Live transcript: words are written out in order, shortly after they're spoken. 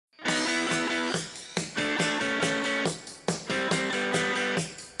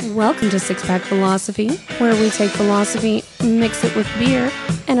Welcome to Six Pack Philosophy, where we take philosophy, mix it with beer,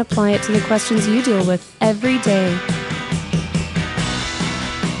 and apply it to the questions you deal with every day.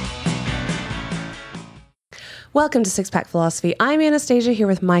 Welcome to Six Pack Philosophy. I'm Anastasia here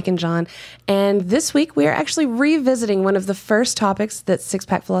with Mike and John, and this week we are actually revisiting one of the first topics that Six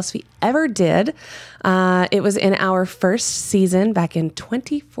Pack Philosophy ever did. It was in our first season back in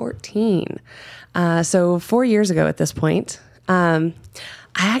 2014, so 4 years ago at this point.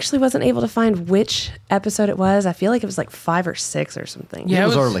 I actually wasn't able to find which episode it was. I feel like it was like 5 or 6 or something. Yeah, it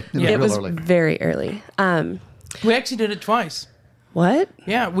was early. It was very early. We actually did it twice. What?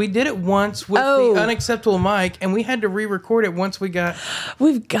 Yeah, we did it once with the unacceptable mic, and we had to re-record it once we got...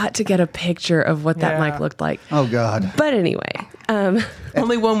 We've got to get a picture of what that mic looked like. Oh, God. But anyway.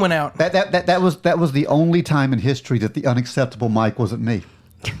 Only one went out. That was the only time in history that the unacceptable mic wasn't me.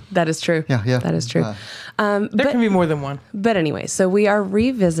 That is true. Yeah. That is true. There can be more than one. But anyway, so we are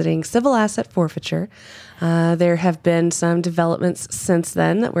revisiting civil asset forfeiture. There have been some developments since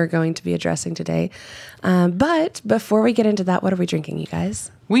then that we're going to be addressing today. But before we get into that, what are we drinking, you guys?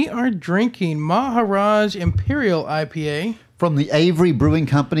 We are drinking Maharaj Imperial IPA. From the Avery Brewing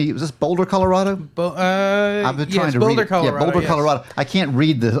Company. Was this Boulder, Colorado? I've been trying to read Boulder, it. Colorado. Yeah, Boulder, Colorado. I can't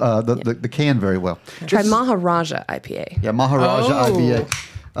read the can very well. Try Maharaja IPA. Yeah, Maharaja IPA.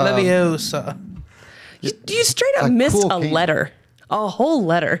 Leviosa. You straight up missed a letter. A whole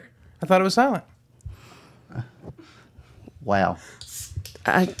letter. I thought it was silent. Wow.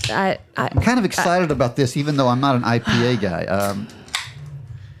 I'm kind of excited about this, even though I'm not an IPA guy.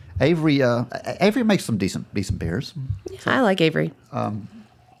 Avery makes some decent beers. Yeah, I like Avery. All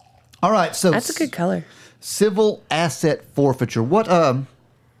right, so that's a good color. Civil asset forfeiture. What?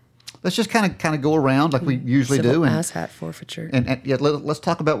 Let's just kind of go around like we usually do. Civil asset forfeiture. And let's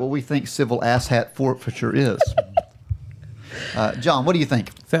talk about what we think civil asset forfeiture is. John, what do you think?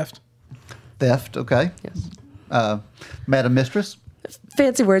 Theft. Theft. Okay. Yes. Madam Mistress.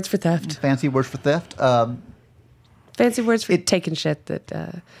 Fancy words for theft. Fancy words for theft. Fancy words for taking shit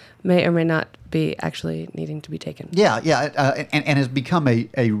that may or may not be actually needing to be taken. Yeah, and has become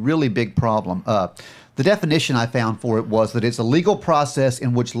a really big problem. The definition I found for it was that it's a legal process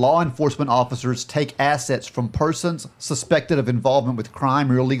in which law enforcement officers take assets from persons suspected of involvement with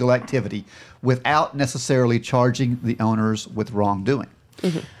crime or illegal activity without necessarily charging the owners with wrongdoing.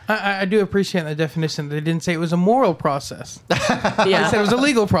 Mm-hmm. I do appreciate the definition. They didn't say it was a moral process. Yeah. They said it was a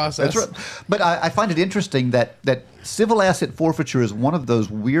legal process. That's right. But I find it interesting that civil asset forfeiture is one of those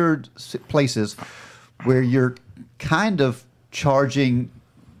weird places where you're kind of charging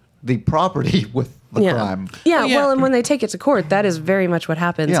the property with the crime. Yeah, well, and when they take it to court, that is very much what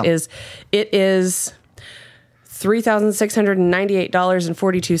happens. Is it is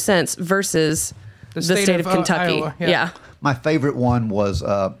 $3,698.42 versus the state of Kentucky. Iowa, yeah. My favorite one was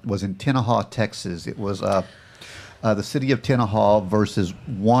in Tenaha, Texas. It was the city of Tenaha versus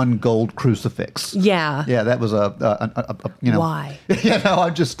one gold crucifix. Yeah. Yeah, that was Why?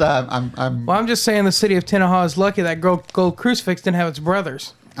 I'm just Well, I'm just saying the city of Tenaha is lucky that gold crucifix didn't have its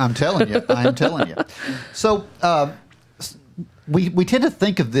brothers. I'm telling you. So we tend to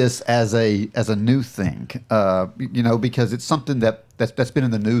think of this as a new thing, because it's something that's been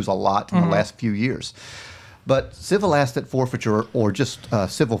in the news a lot in the last few years. But civil asset forfeiture, or just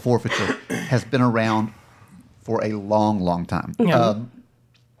civil forfeiture, has been around for a long, long time. Yeah.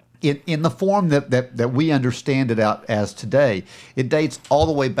 In the form that we understand it out as today, it dates all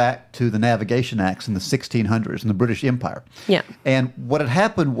the way back to the Navigation Acts in the 1600s in the British Empire. Yeah. And what had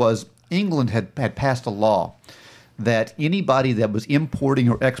happened was England had passed a law that anybody that was importing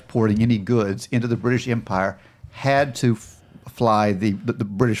or exporting any goods into the British Empire had to fly the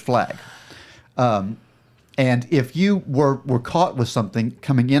British flag. And if you were caught with something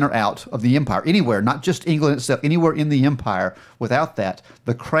coming in or out of the empire, anywhere, not just England itself, anywhere in the empire without that,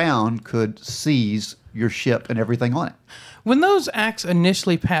 the crown could seize your ship and everything on it. When those acts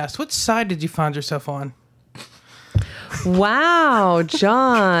initially passed, what side did you find yourself on? Wow,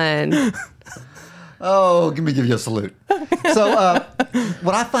 John. Oh, let me give you a salute. So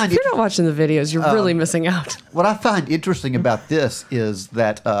what I find... If you're not watching the videos, you're really missing out. What I find interesting about this is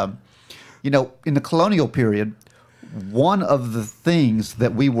that... in the colonial period, one of the things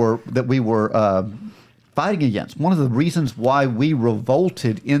that we were fighting against, one of the reasons why we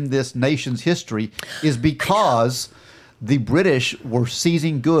revolted in this nation's history, is because the British were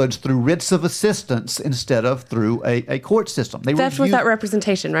seizing goods through writs of assistance instead of through a court system. Theft without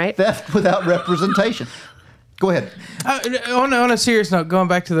representation, right? Theft without representation. Go ahead. On a serious note, going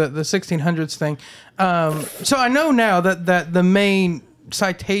back to the 1600s thing. So I know now that the main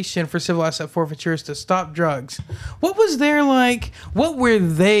citation for civil asset forfeiture is to stop drugs. What was there like? What were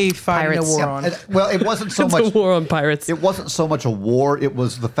they fighting Pirates. a war on? Well, it wasn't so It's much a war on pirates. It wasn't so much a war. It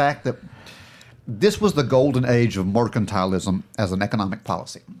was the fact that this was the golden age of mercantilism as an economic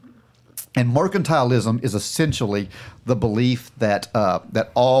policy. And mercantilism is essentially the belief that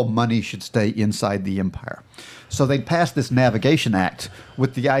that all money should stay inside the empire. So they passed this Navigation Act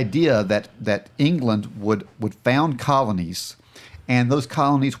with the idea that England would found colonies, and those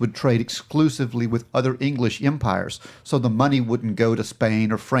colonies would trade exclusively with other English empires, so the money wouldn't go to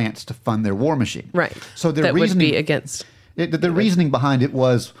Spain or France to fund their war machine. Right. So their that would reasoning be against. The reasoning behind it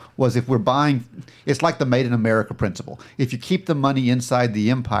was if we're buying, it's like the Made in America principle. If you keep the money inside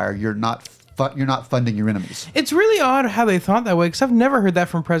the empire, you're not funding your enemies. It's really odd how they thought that way, because I've never heard that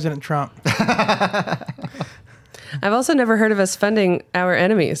from President Trump. I've also never heard of us funding our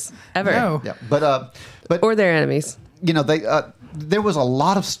enemies ever, No. Yeah, but or their enemies. you know there was a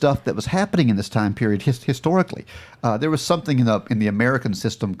lot of stuff that was happening in this time period historically. There was something in the American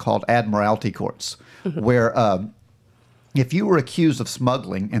system called admiralty courts, where if you were accused of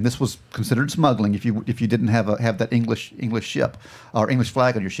smuggling, and this was considered smuggling if you didn't have that English ship or English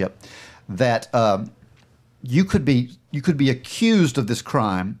flag on your ship, that you could be accused of this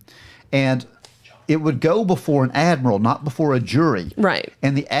crime, and it would go before an admiral, not before a jury. Right.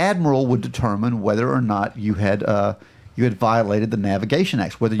 And the admiral would determine whether or not you had violated the Navigation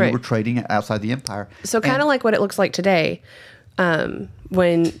Acts, whether you Right. were trading outside the empire. So kind of like what it looks like today, when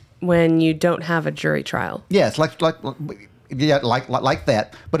you don't have a jury trial. Yeah, it's like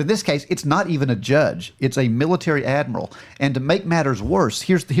that. But in this case, it's not even a judge; it's a military admiral. And to make matters worse,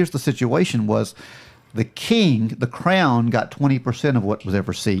 here's the situation: was the king, the crown, got 20% of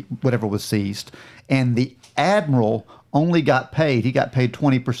whatever was seized, and the admiral only got paid. He got paid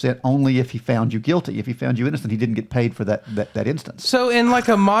 20% only if he found you guilty. If he found you innocent, he didn't get paid for that instance. So in like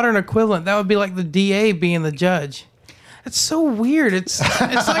a modern equivalent, that would be like the DA being the judge. It's so weird. It's like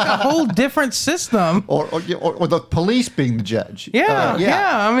a whole different system. Or the police being the judge.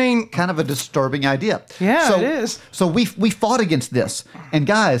 Yeah. I mean, Kind of a disturbing idea. Yeah, it is. So we fought against this. And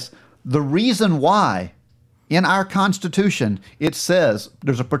guys, the reason why in our Constitution it says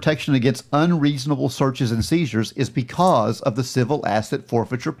there's a protection against unreasonable searches and seizures is because of the civil asset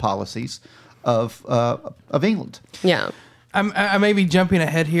forfeiture policies of England. Yeah. I may be jumping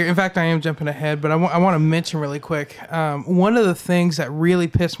ahead here. In fact, I am jumping ahead, but I want to mention really quick. One of the things that really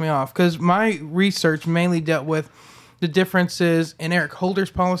pissed me off, because my research mainly dealt with the differences in Eric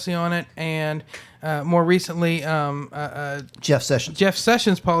Holder's policy on it, and more recently, Jeff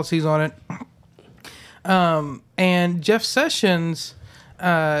Sessions' policies on it. And Jeff Sessions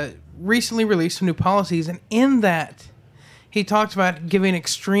recently released some new policies, and in that, he talked about giving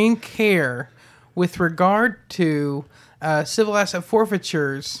extreme care with regard to civil asset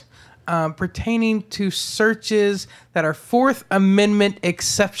forfeitures pertaining to searches that are Fourth Amendment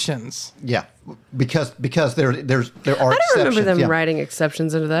exceptions. Yeah, because there are exceptions. I don't remember them yeah. writing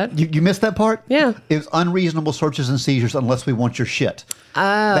exceptions into that. You missed that part? Yeah. It was unreasonable searches and seizures unless we want your shit.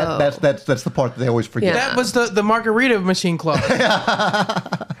 Oh. That's the part that they always forget. Yeah. That was the margarita machine clause.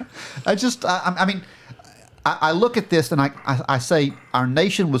 I look at this and I say our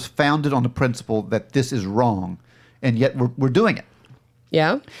nation was founded on the principle that this is wrong, and yet we're doing it.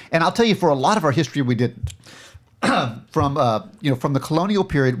 Yeah. And I'll tell you, for a lot of our history, we didn't. From the colonial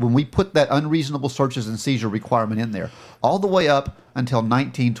period, when we put that unreasonable searches and seizure requirement in there, all the way up until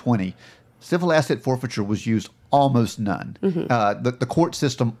 1920, civil asset forfeiture was used almost none. Mm-hmm. The court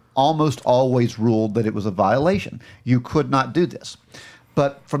system almost always ruled that it was a violation. You could not do this.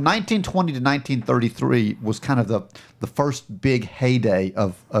 But from 1920 to 1933 was kind of the first big heyday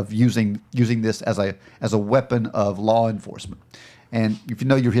of using this as a weapon of law enforcement. And if you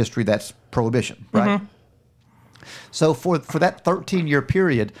know your history, that's prohibition, right? Mm-hmm. So for that 13-year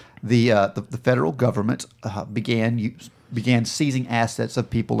period, the federal government began seizing assets of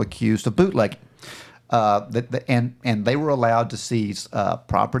people accused of bootlegging. And they were allowed to seize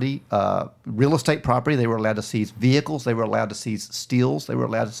property, real estate property. They were allowed to seize vehicles. They were allowed to seize steels. They were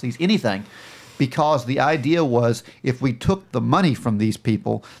allowed to seize anything, because the idea was if we took the money from these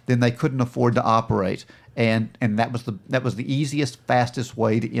people, then they couldn't afford to operate, and that was the easiest, fastest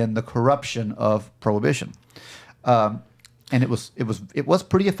way to end the corruption of prohibition. And it was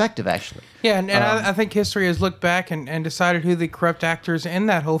pretty effective, actually. Yeah, and I think history has looked back and decided who the corrupt actors in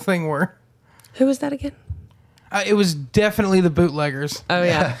that whole thing were. Who was that again? It was definitely the bootleggers. Oh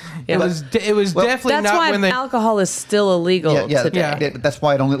yeah, It was definitely That's not why when they. alcohol is still illegal today. That's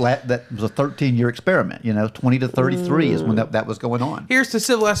why it only that was a 13-year experiment. 20 to 33 is when that was going on. Here's the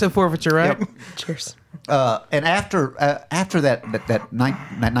civil asset forfeiture, right? Yep. Cheers. And after that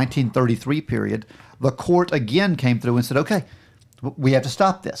 1933 period, the court again came through and said, "Okay, we have to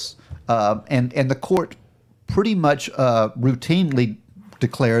stop this." And the court pretty much routinely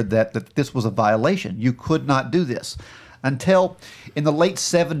declared that this was a violation. You could not do this. Until in the late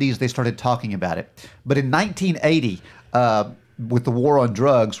 70s, they started talking about it. But in 1980, with the war on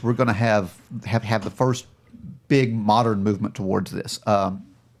drugs, we're going to have the first big modern movement towards this.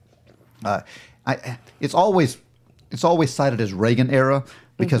 It's always cited as Reagan era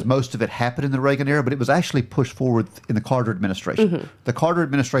because most of it happened in the Reagan era, but it was actually pushed forward in the Carter administration. The Carter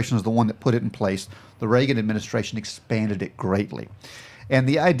administration is the one that put it in place. The Reagan administration expanded it greatly. And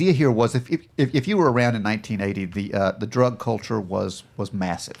the idea here was if you were around in 1980, the drug culture was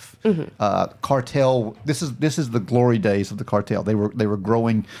massive. Cartel. This is the glory days of the cartel. They were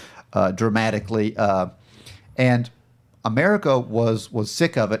growing dramatically, and America was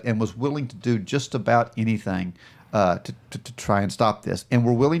sick of it and was willing to do just about anything to try and stop this. And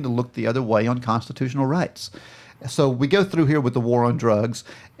we're willing to look the other way on constitutional rights. So we go through here with the war on drugs,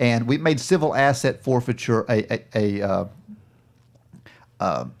 and we made civil asset forfeiture a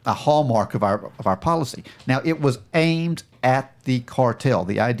hallmark of our policy. Now, it was aimed at the cartel.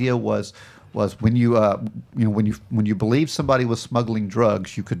 The idea was when you believed somebody was smuggling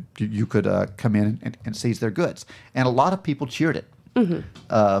drugs, you could come in and seize their goods, and a lot of people cheered it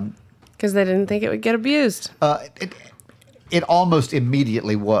Because they didn't think it would get abused. It almost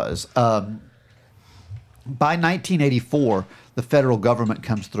immediately was. By 1984, the federal government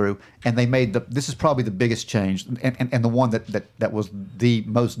comes through, and they made this is probably the biggest change, and the one that was the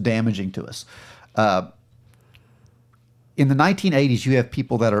most damaging to us. In the 1980s, you have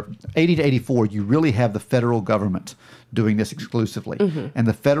people that are 80 to 84. You really have the federal government doing this exclusively, and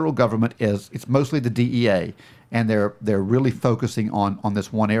the federal government it's mostly the DEA, and they're really focusing on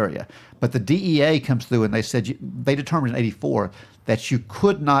this one area. But the DEA comes through, and they determined in 84 that you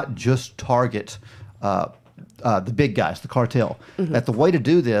could not just target the big guys, the cartel. That the way to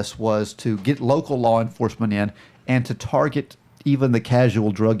do this was to get local law enforcement in and to target even the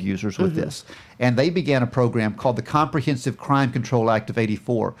casual drug users with this. And they began a program called the Comprehensive Crime Control Act of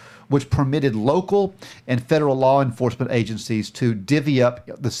 84, which permitted local and federal law enforcement agencies to divvy up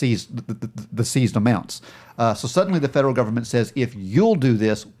the seized amounts. So suddenly the federal government says, if you'll do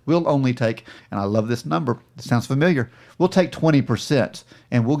this, we'll only take, and I love this number, it sounds familiar, we'll take 20%,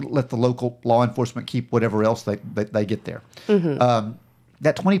 and we'll let the local law enforcement keep whatever else they get there.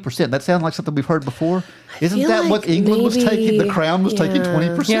 That 20%, that sounds like something we've heard before. Isn't that what England was taking? The Crown was taking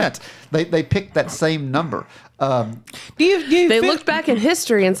 20%. Yeah. They picked that same number. They looked back in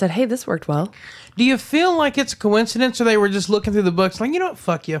history and said, hey, this worked well. Do you feel like it's a coincidence, or they were just looking through the books like, you know what,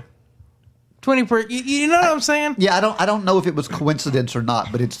 fuck you? 20%. You know what I'm saying? Yeah, I don't know if it was coincidence or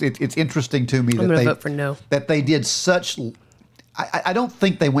not, but it's interesting to me that they did such. I don't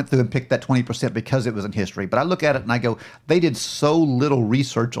think they went through and picked that 20% because it was in history, but I look at it and I go, they did so little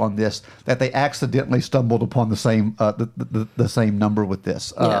research on this that they accidentally stumbled upon the same the same number with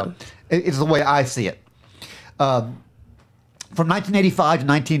this. It's the way I see it. From 1985 to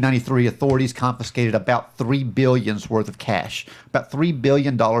 1993, authorities confiscated about $3 billion worth of cash, about $3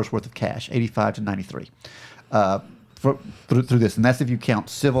 billion worth of cash, 85 to 93, through this, and that's if you count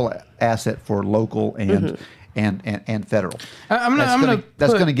civil asset for local and federal.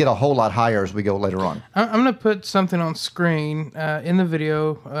 That's going to get a whole lot higher as we go later on. I'm going to put something on screen in the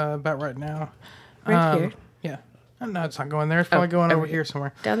video about right now. Right here? Yeah. No, it's not going there. It's probably going over here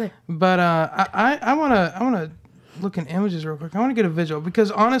somewhere. Down there. But I want to look in images real quick. I want to get a visual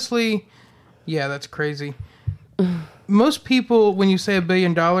because honestly, yeah, that's crazy. Most people, when you say $1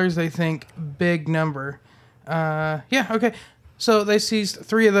 billion, they think big number. Yeah, okay. So they seized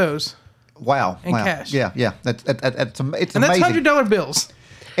 3 of those. Wow. In cash. Yeah. It's amazing. And that's $100 bills.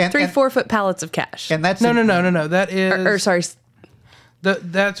 And 3 4-foot pallets of cash. And that's no. That is. Sorry.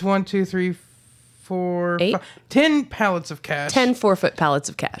 That's 1, 2, 3, 4, 8? 5, 10 pallets of cash. 10 4-foot pallets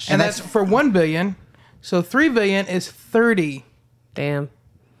of cash. And that's for $1 billion. So $3 billion is 30. Damn.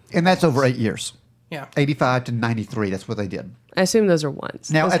 And that's over 8 years. Yeah. 85 to 93. That's what they did. I assume those are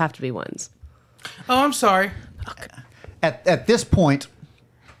ones. Now, those have to be ones. Oh, I'm sorry. Okay. At this point,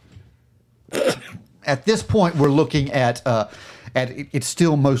 we're looking at it's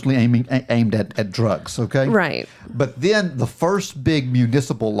still mostly aimed at drugs. Okay. Right. But then the first big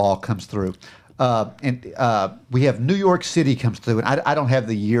municipal law comes through. We have New York City comes through, and I don't have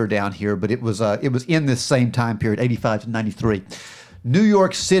the year down here, but it was in this same time period, 85 to 93. New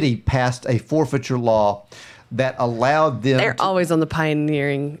York City passed a forfeiture law that allowed them. They're always on the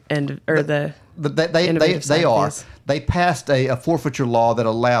pioneering end, or the innovative side they of are. things. They passed a forfeiture law that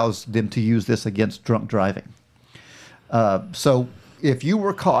allows them to use this against drunk driving. So if you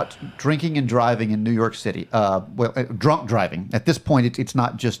were caught drinking and driving in New York City, drunk driving, at this point it's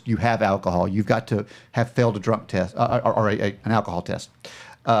not just you have alcohol. You've got to have failed a drunk test or an alcohol test.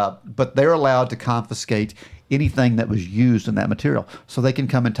 But they're allowed to confiscate anything that was used in that material. So they can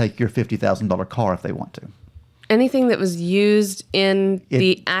come and take your $50,000 car if they want to. Anything that was used in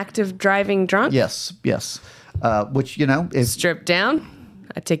the act of driving drunk? Yes. Which, you know, if Stripped down.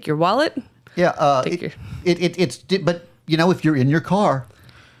 I take your wallet. yeah, but you know, if you're in your car,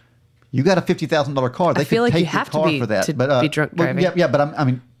 you got a $50,000 car. They feel could like you take your have to car be for that. to But be drunk well, driving. Yeah, but I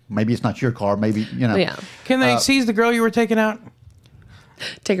mean, maybe it's not your car. Maybe you know. Yeah. Can they seize the girl you were taking out?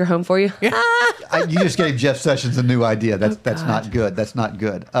 Take her home for you. Yeah. You just gave Jeff Sessions a new idea. That's not good. That's not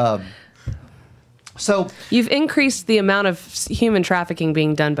good. So, You've increased the amount of human trafficking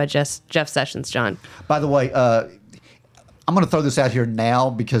being done by Jeff Sessions, John. by the way, I'm going to throw this out here now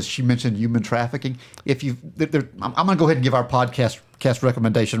because she mentioned human trafficking. If you, I'm going to go ahead and give our podcast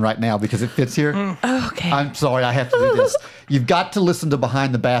recommendation right now because it fits here. Okay. I'm sorry, I have to do this. You've got to listen to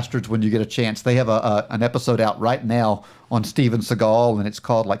Behind the Bastards when you get a chance. They have an episode out right now on Steven Seagal, and it's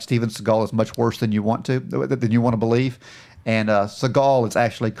called like Steven Seagal is much worse than you want to believe. And Seagal is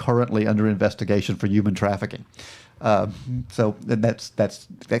actually currently under investigation for human trafficking. So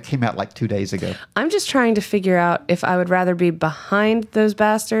that came out like 2 days ago. I'm just trying to figure out if I would rather be behind those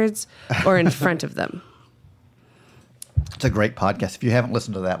bastards or in front of them. It's a great podcast. If you haven't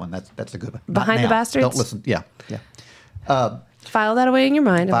listened to that one, that's a good one. Not Behind the now. Bastards? Don't listen. Yeah. File that away in your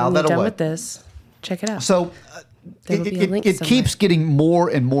mind. File And when that we're done away. with this, check it out. So There will be a link it somewhere. keeps getting more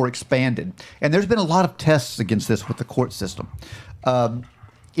and more expanded. And there's been a lot of tests against this with the court system. In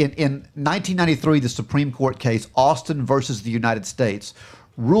 1993, the Supreme Court case, Austin versus the United States,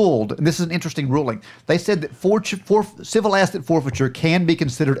 ruled, and this is an interesting ruling, they said that civil asset forfeiture can be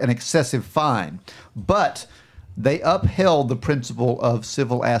considered an excessive fine, but they upheld the principle of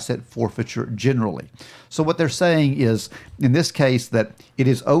civil asset forfeiture generally. So what they're saying is, in this case, that it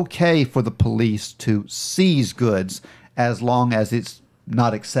is okay for the police to seize goods as long as it's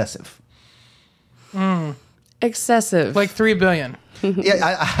not excessive. Excessive. Like $3 billion.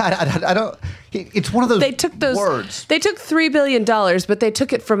 Yeah, I don't. It's one of those they took those words. They took $3 billion, but they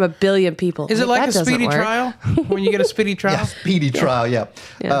took it from 1 billion people. Is it like that a doesn't speedy work. trial? When you get a speedy trial? Yeah, speedy trial. Yeah.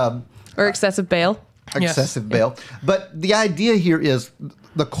 Yeah. Or excessive bail. Excessive bail. But the idea here is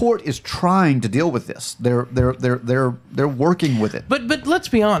the court is trying to deal with this. They're working with it. But let's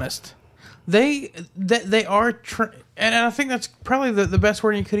be honest. They are and I think that's probably the best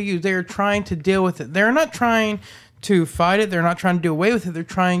word you could have used. They are trying to deal with it. They're not trying to fight it. They're not trying to do away with it. They're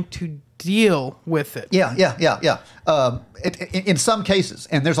trying to deal with it. Yeah. In some cases,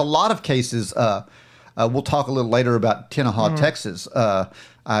 and there's a lot of cases. We'll talk a little later about Tenaha, Texas.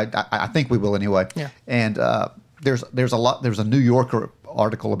 I think we will anyway. Yeah. And there's a New Yorker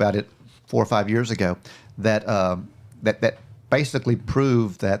article about it 4 or 5 years ago that basically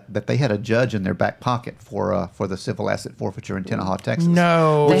proved that they had a judge in their back pocket for the civil asset forfeiture in Tenaha, Texas.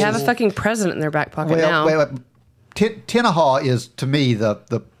 No. They have a fucking president in their back pocket now. Tenaha is to me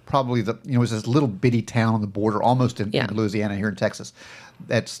the probably the it's this little bitty town on the border, almost in Louisiana here in Texas.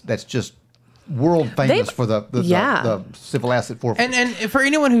 That's just world famous for the civil asset forfeiture. And for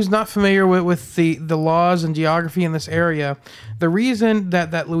anyone who's not familiar with the laws and geography in this area, the reason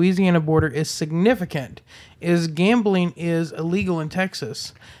that Louisiana border is significant is gambling is illegal in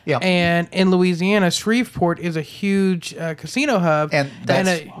Texas. Yeah. And in Louisiana, Shreveport is a huge casino hub. And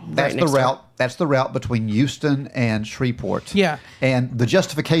that's right the route. That's the route between Houston and Shreveport. Yeah. And the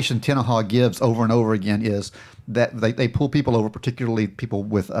justification Tenaha gives over and over again is that they pull people over, particularly people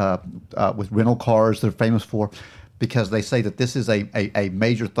with rental cars they're famous for, because they say that this is a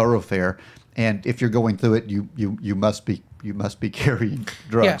major thoroughfare, and if you're going through it, you must be carrying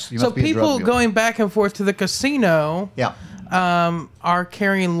drugs. Yeah. So people going back and forth to the casino are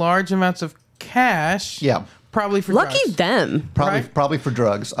carrying large amounts of cash. Yeah. Probably for Lucky drugs. them. Probably for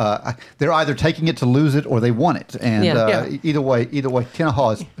drugs. They're either taking it to lose it or they want it, and either way,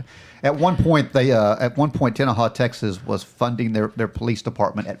 Tenaha is. At one point, Tenaha, Texas, was funding their police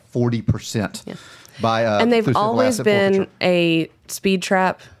department at 40%. Yeah. And they've always been a speed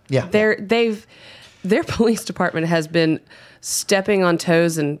trap. Yeah. their police department has been stepping on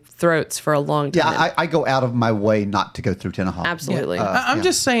toes and throats for a long time. Yeah, I go out of my way not to go through Tenaha. Absolutely. I'm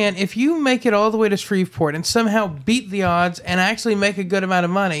just saying, if you make it all the way to Shreveport and somehow beat the odds and actually make a good amount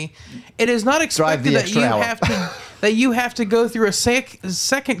of money, it is not expected that you have to go through a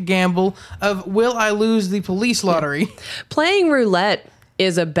second gamble of, will I lose the police lottery? Playing roulette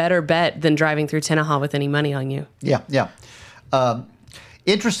is a better bet than driving through Tenaha with any money on you. Yeah.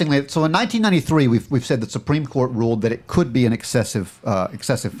 Interestingly, so in 1993, we've said the Supreme Court ruled that it could be an excessive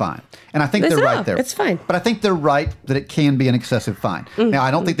fine, and I think they're right there. It's fine, but I think they're right that it can be an excessive fine. Mm-hmm. Now, I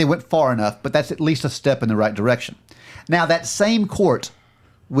don't think they went far enough, but that's at least a step in the right direction. Now, that same court,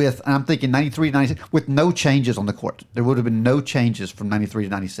 I'm thinking 93 to 96, with no changes on the court, there would have been no changes from 93 to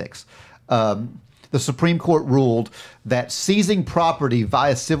 96. The Supreme Court ruled that seizing property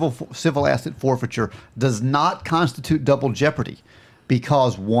via civil asset forfeiture does not constitute double jeopardy,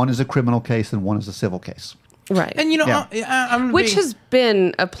 because one is a criminal case and one is a civil case. Right. And, which has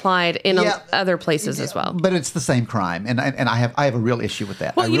been applied in other places as well. But it's the same crime, and I have a real issue with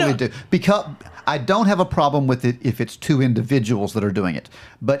that. Well, I really do. Because I don't have a problem with it if it's two individuals that are doing it,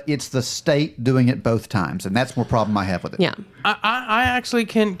 but it's the state doing it both times, and that's more problem I have with it. Yeah. I actually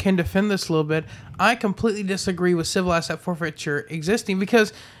can defend this a little bit. I completely disagree with civil asset forfeiture existing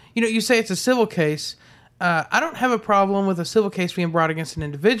because, you say it's a civil case. I don't have a problem with a civil case being brought against an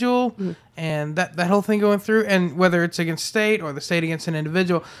individual and that whole thing going through, and whether it's against state or the state against an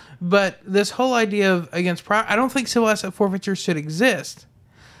individual. But this whole idea of against I don't think civil asset forfeiture should exist.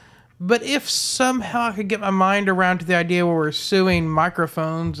 But if somehow I could get my mind around to the idea where we're suing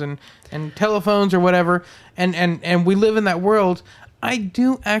microphones and telephones or whatever, and we live in that world, I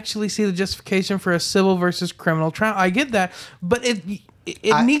do actually see the justification for a civil versus criminal trial. I get that, but it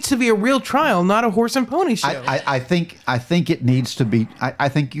needs to be a real trial, not a horse and pony show. I think it needs to be. I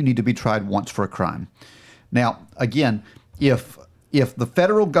think you need to be tried once for a crime. Now, again, if the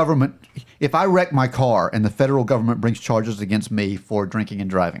federal government, if I wreck my car and the federal government brings charges against me for drinking and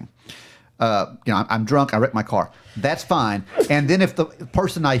driving, I'm drunk, I wreck my car, that's fine. And then if the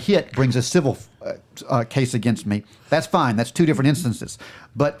person I hit brings a civil case against me, that's fine. That's two different instances.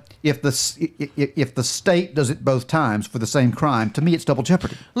 But if the state does it both times for the same crime, to me it's double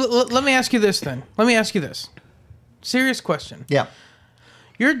jeopardy. Let me ask you this then. Serious question. Yeah.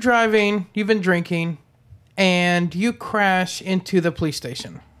 You're driving, you've been drinking, and you crash into the police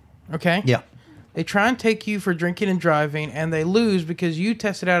station. Okay? Yeah. They try and take you for drinking and driving, and they lose because you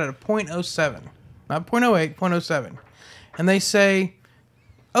tested out at a .07. Not .08, .07. And they say,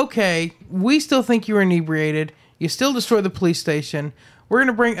 okay, we still think you were inebriated. You still destroyed the police station. We're going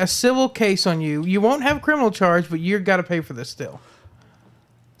to bring a civil case on you. You won't have a criminal charge, but you've got to pay for this still.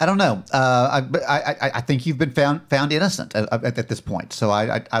 I don't know. I think you've been found innocent at this point. So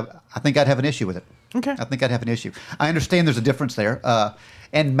I think I'd have an issue with it. Okay. I think I'd have an issue. I understand there's a difference there.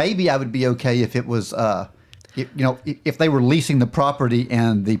 And maybe I would be okay if it was, if they were leasing the property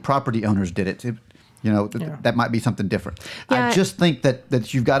and the property owners did it. That might be something different. Yeah. I just think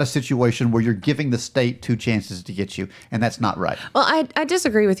that you've got a situation where you're giving the state two chances to get you, and that's not right. Well, I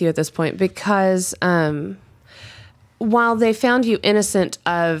disagree with you at this point because while they found you innocent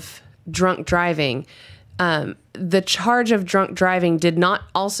of drunk driving, the charge of drunk driving did not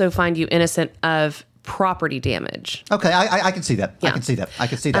also find you innocent of property damage. Okay, I can see that. Yeah. I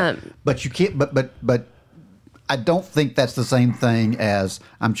can see that. But you can't. But I don't think that's the same thing as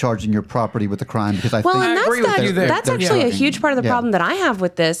I'm charging your property with a crime, because I think I agree with you there. That's actually a huge part of the problem that I have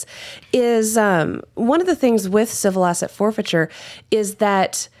with this is one of the things with civil asset forfeiture is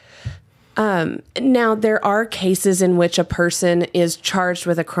that now there are cases in which a person is charged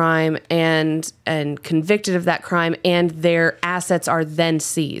with a crime and convicted of that crime and their assets are then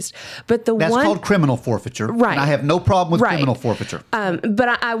seized. But that's called criminal forfeiture. Right. And I have no problem with criminal forfeiture. But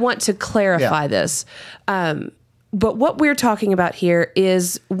I want to clarify this. But what we're talking about here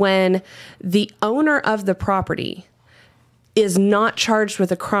is when the owner of the property is not charged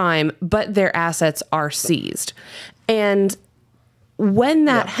with a crime, but their assets are seized. And when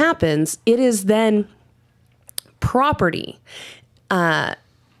that happens, it is then property,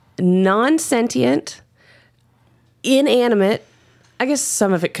 non-sentient, inanimate, I guess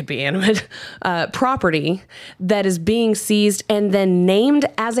some of it could be animate, property that is being seized and then named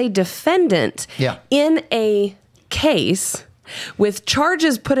as a defendant in a case with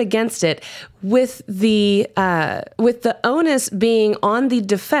charges put against it, with the onus being on the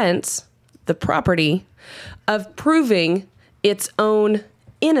defense, the property, of proving its own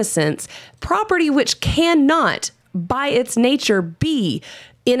innocence, property which cannot, by its nature, be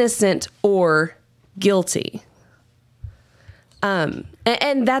innocent or guilty. And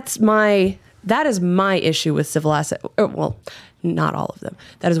that's my that is my issue with civil asset. Well, not all of them.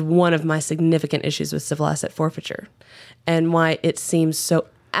 That is one of my significant issues with civil asset forfeiture, and why it seems so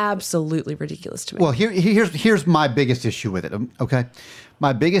absolutely ridiculous to me. Well, here's my biggest issue with it. Okay,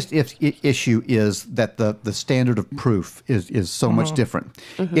 my biggest issue is that the standard of proof is so much different.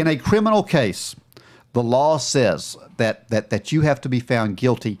 In a criminal case, the law says that you have to be found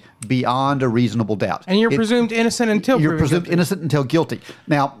guilty beyond a reasonable doubt, and you're presumed innocent until innocent until guilty.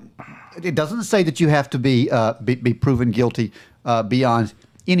 Now, it doesn't say that you have to be proven guilty beyond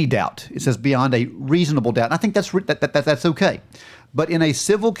any doubt. It says beyond a reasonable doubt. And I think that's okay. But in a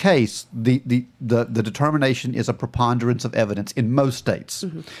civil case, the determination is a preponderance of evidence in most states.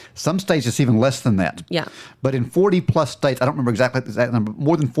 Some states it's even less than that. Yeah. But in 40 plus states, I don't remember exactly the exact number,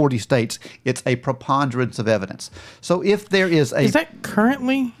 more than 40 states, it's a preponderance of evidence. So if there is Is that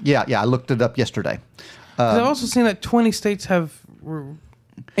currently? Yeah, I looked it up yesterday. 'Cause I've also seen that 20 states have.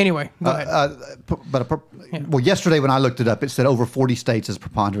 Anyway, go ahead. Well, yesterday when I looked it up, it said over 40 states is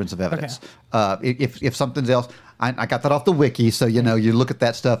preponderance of evidence. If something's else, I got that off the wiki, so you look at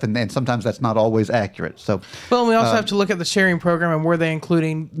that stuff, and sometimes that's not always accurate. So, well, we also have to look at the sharing program and were they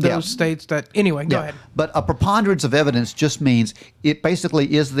including those states that. Anyway, go ahead. But a preponderance of evidence just means it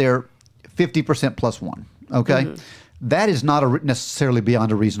basically is there 50% plus one. Okay. That is not necessarily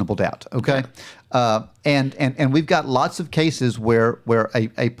beyond a reasonable doubt, okay? And we've got lots of cases where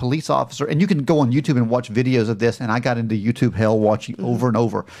a police officer, and you can go on YouTube and watch videos of this, and I got into YouTube hell watching over and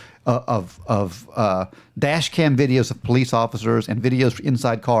over of dash cam videos of police officers and videos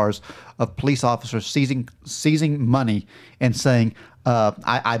inside cars of police officers seizing money and saying,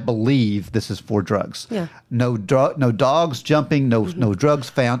 I believe this is for drugs. Yeah. No dogs jumping, no drugs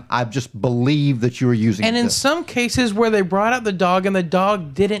found. I just believe that you were using. And in some cases where they brought out the dog and the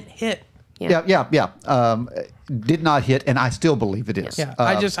dog didn't hit. Yeah. Did not hit, and I still believe it is. Yeah.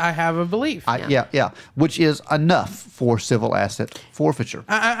 I have a belief. Which is enough for civil asset forfeiture.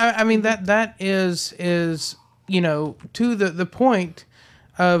 I mean that is to the point.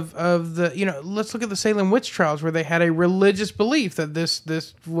 Of the let's look at the Salem witch trials where they had a religious belief that this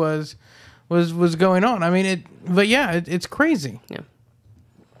was going on. I mean it's crazy. Yeah,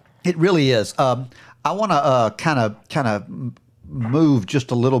 it really is. I want to kind of move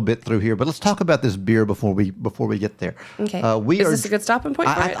just a little bit through here, but let's talk about this beer before we get there. Okay. Is this a good stopping point?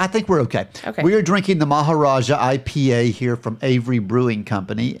 I think we're okay. Okay. We are drinking the Maharaja IPA here from Avery Brewing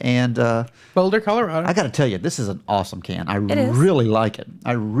Company, and Boulder, Colorado. I got to tell you, this is an awesome can. I is. really like it.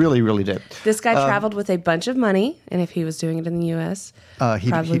 I really, really do. This guy traveled with a bunch of money, and if he was doing it in the U.S.,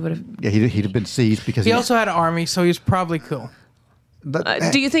 probably would have. Yeah, he'd have been seized because he also had an army, so he's probably cool.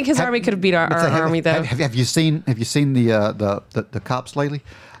 Do you think his army could have beat our army though? Have you seen the cops lately?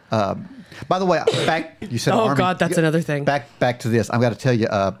 By the way, you said oh army. God, that's another thing. Back to this. I've got to tell you.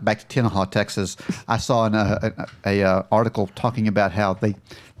 Back to Tenaha, Texas. I saw an article talking about how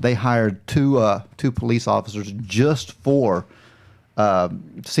they hired two police officers just for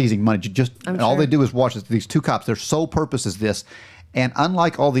seizing money. And all they do is watch this. These two cops. Their sole purpose is this. And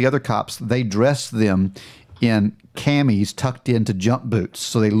unlike all the other cops, they dress them in camis tucked into jump boots,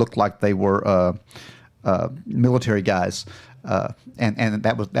 so they looked like they were military guys, and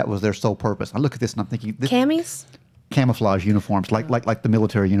that was their sole purpose. I look at this and I'm thinking, camis, camouflage uniforms, like the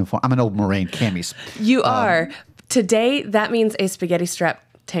military uniform. I'm an old Marine. Camis. You are today. That means a spaghetti strap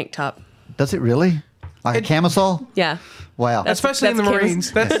tank top. Does it really? Like a camisole? Yeah. Wow. Especially in the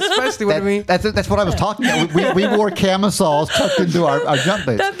Marines. That's especially what I mean. That's what I was talking about. We wore camisoles tucked into our jump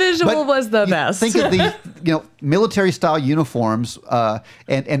boots. That visual was the best. Think of these, military style uniforms,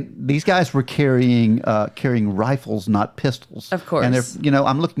 and these guys were carrying rifles, not pistols. Of course. And they're,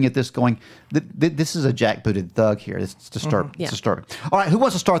 I'm looking at this going, this is a jackbooted thug here. It's disturbing. Yeah. It's disturbing. All right, who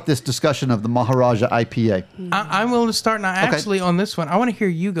wants to start this discussion of the Maharaja IPA? I'm willing to start now. Actually, on this one, I want to hear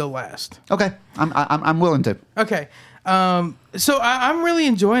you go last. Okay, I'm willing to. Okay. So I'm really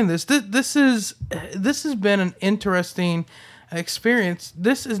enjoying this. This has been an interesting experience.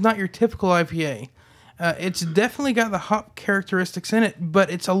 This is not your typical IPA. It's definitely got the hop characteristics in it, but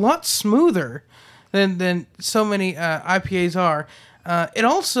it's a lot smoother than so many IPAs are. It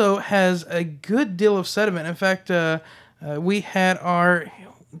also has a good deal of sediment. In fact, we had our.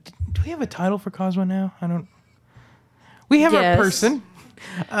 Do we have a title for Cosmo now? I don't. We have our person.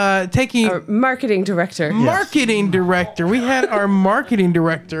 Taking our marketing director. Marketing director. We had our marketing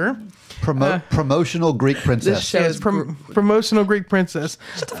director. Promotional Greek princess. Yes, promotional Greek princess.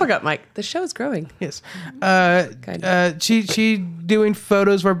 Shut the fuck up, Mike. The show is growing. Yes. She doing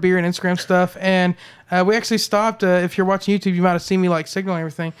photos of our beer and Instagram stuff, and we actually stopped. If you're watching YouTube, you might have seen me signaling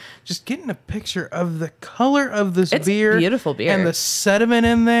everything. Just getting a picture of the color of this beer. Beautiful beer. And the sediment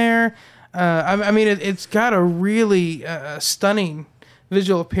in there. I mean, it's got a really stunning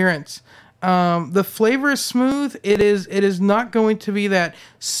visual appearance. The flavor is smooth. It is not going to be that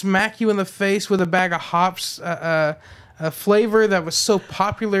smack you in the face with a bag of hops a flavor that was so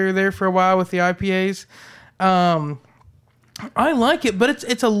popular there for a while with the IPAs. I like it, but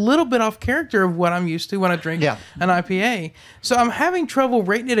it's a little bit off character of what I'm used to when I drink an IPA. So I'm having trouble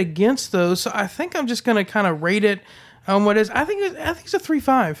rating it against those. So I think I'm just going to kind of rate it on what is. I think it's a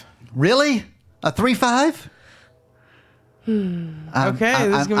 3.5. Really? A 3.5? Okay,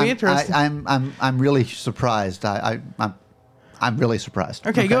 this is gonna be interesting. I'm really surprised. I'm really surprised.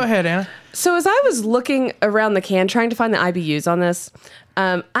 Okay, go ahead, Anna. So as I was looking around the can trying to find the IBUs on this,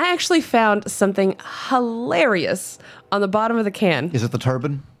 I actually found something hilarious on the bottom of the can. Is it the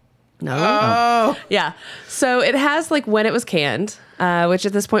turban? No. Oh. Yeah. So it has like when it was canned, which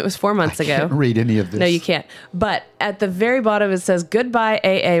at this point was 4 months ago. Can't read any of this. No, you can't. But at the very bottom it says, "Goodbye,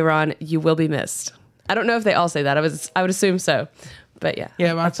 Ron. You will be missed." I don't know if they all say that. I would assume so. But yeah.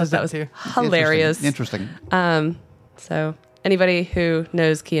 Yeah, mine says that too. Hilarious. Interesting. So anybody who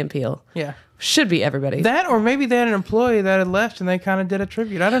knows Key and Peele. Yeah. Should be everybody. That, or maybe they had an employee that had left and they kind of did a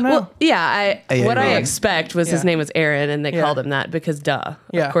tribute. I don't know. Well, yeah, what I expect was his Yeah. name was Aaron, and they called him that because duh.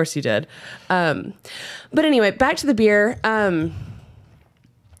 Yeah. Of course you did. But anyway, back to the beer.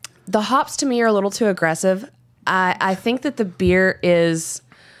 The hops to me are a little too aggressive. I think that the beer is...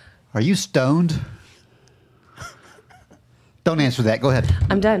 Are you stoned? Don't answer that. Go ahead.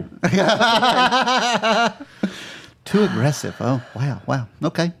 I'm done. Too aggressive. Oh, wow.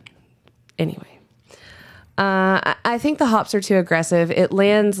 Okay. Anyway. I think the hops are too aggressive. It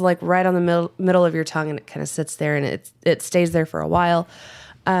lands like right on the middle of your tongue, and it kind of sits there, and it stays there for a while.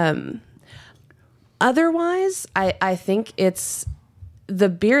 Otherwise, I think the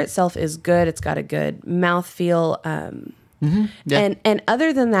beer itself is good. It's got a good mouthfeel. Yeah. And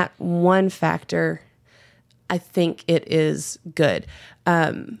other than that one factor, I think it is good.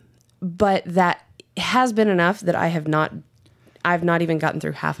 But that has been enough that I've not even gotten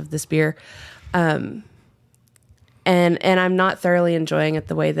through half of this beer. And I'm not thoroughly enjoying it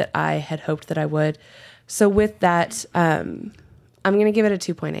the way that I had hoped that I would. So with that, I'm going to give it a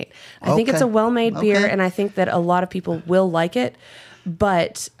 2.8. I think it's a well-made beer, and I think that a lot of people will like it.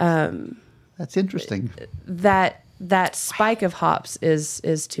 But that's interesting. That spike of hops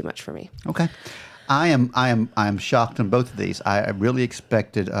is too much for me. Okay. I am shocked on both of these. I really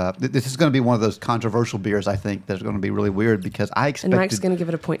expected this is going to be one of those controversial beers. I think that's going to be really weird because I expected. And Mike's going to give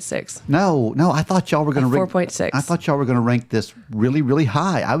it a 0.6. No, I thought y'all were going to 4.6. I thought y'all were going to rank this really, really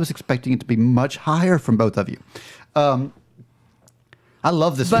high. I was expecting it to be much higher from both of you. I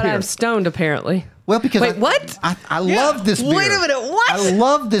love this beer. But I'm stoned, apparently. Well, because Wait, what? I love this beer. Wait a minute, what? I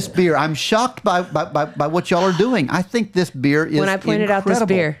love this beer. I'm shocked by what y'all are doing. I think this beer is When I pointed out this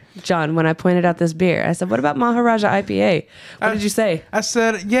beer, John, I said, what about Maharaja IPA? What did you say? I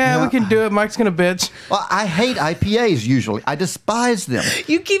said, we can do it. Mike's going to bitch. Well, I hate IPAs usually. I despise them.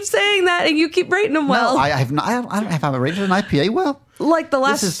 You keep saying that, and you keep rating them well. No, I have not. I don't have I rated an IPA well. Like the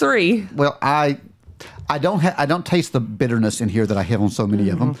last three. Well, I don't taste the bitterness in here that I have on so many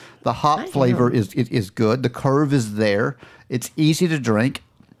of them. The hop flavor is good. The curve is there. It's easy to drink.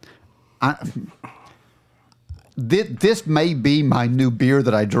 This may be my new beer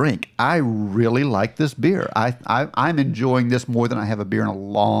that I drink. I really like this beer. I'm enjoying this more than I have a beer in a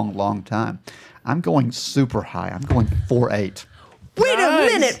long, long time. I'm going super high. I'm going 4.8. Wait a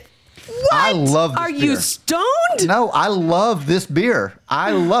minute. What? I love this Are beer. you stoned? No, I love this beer.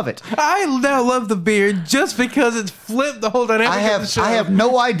 I love it. I now love the beer just because it's flipped the whole dynamic of the show. I have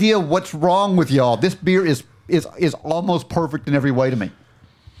no idea what's wrong with y'all. This beer is almost perfect in every way to me.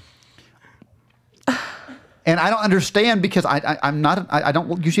 And I don't understand because I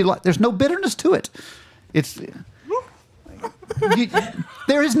don't usually like, there's no bitterness to it.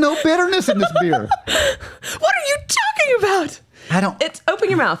 There is no bitterness in this beer. What are you talking about? Open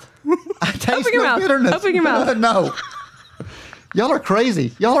your mouth. I taste Open your no mouth. bitterness. Open your mouth. No. Y'all are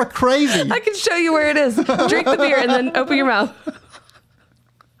crazy. Y'all are crazy. I can show you where it is. Drink the beer and then open your mouth.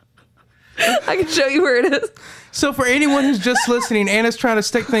 I can show you where it is. So for anyone who's just listening, Anna's trying to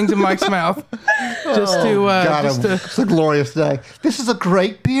stick things in Mike's mouth. It's a glorious day. This is a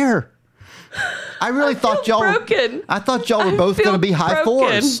great beer. I really thought y'all broken. I thought y'all were both going to be high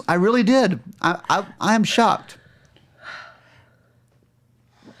fours. I really did. I am shocked.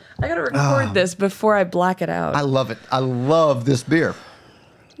 I got to record this before I black it out. I love it. I love this beer.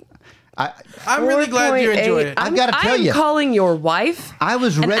 I'm really glad you enjoyed it. I've got to tell you. I'm calling your wife. I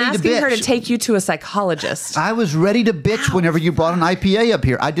was ready to bitch. Asking her to take you to a psychologist. I was ready to bitch whenever you brought an IPA up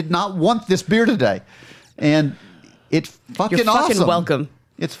here. I did not want this beer today. And it's fucking awesome. You're fucking welcome.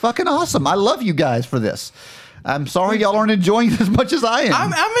 It's fucking awesome. I love you guys for this. I'm sorry y'all aren't enjoying it as much as I am.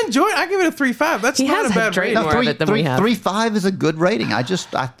 I'm enjoying. I give it a 3.5. That's not a bad rating. more of it than we have. 3.5 is a good rating.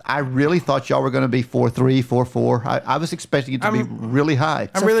 I really thought y'all were going to be 4.3, 4.4. I was expecting it to be really high.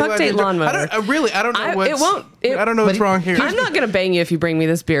 I'm really fuck glad date you enjoyed- lawnmower. I don't know what's. I don't know what's wrong here. I'm not going to bang you if you bring me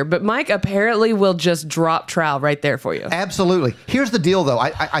this beer, but Mike apparently will just drop trowel right there for you. Absolutely. Here's the deal, though.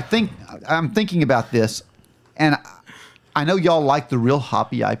 I think I'm thinking about this, and I know y'all like the real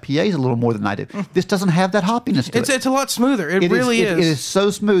hoppy IPAs a little more than I do. This doesn't have that hoppiness to it. It's a lot smoother. It really is. It is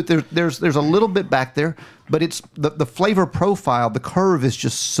so smooth. There's a little bit back there, but it's the flavor profile. The curve is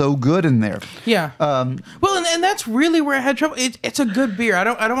just so good in there. Yeah. Well, and that's really where I had trouble. It's a good beer. I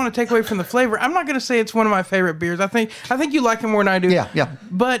don't want to take away from the flavor. I'm not going to say it's one of my favorite beers. I think you like it more than I do. Yeah.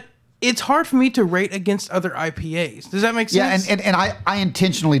 But it's hard for me to rate against other IPAs. Does that make sense? Yeah, and I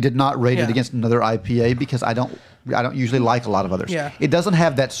intentionally did not rate Yeah. it against another IPA because I don't usually like a lot of others. Yeah. It doesn't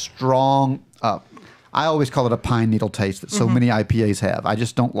have that strong. I always call it a pine needle taste that so many IPAs have. I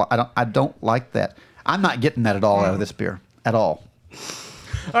just don't. I don't like that. I'm not getting that at all out of this beer at all.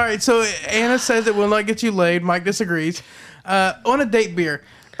 All right. So Anna says it will not get you laid. Mike disagrees. On a date beer.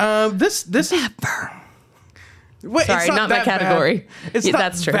 This is. Wait, Sorry, it's not my that category. bad. It's Yeah, not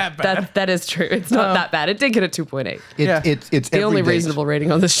that's true. that bad. That is true. It's not that bad. It did get a 2.8. Yeah. It's The every only date. reasonable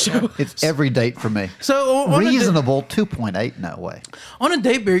rating on this show. It's every date for me. So on Reasonable 2.8, no way. On a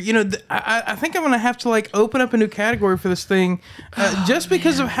date beer, I think I'm gonna have to like open up a new category for this thing, just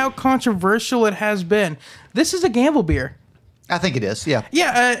because of how controversial it has been. This is a gamble beer. I think it is. Yeah.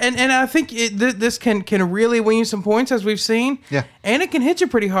 Yeah, and I think this can really win you some points, as we've seen. Yeah. And it can hit you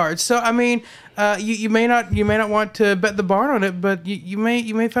pretty hard. So I mean, you may not want to bet the barn on it, but you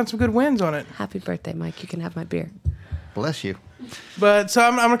may find some good wins on it. Happy birthday, Mike. You can have my beer. Bless you. But so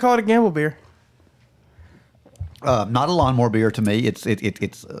I'm gonna call it a gamble beer. Not a lawnmower beer to me. It's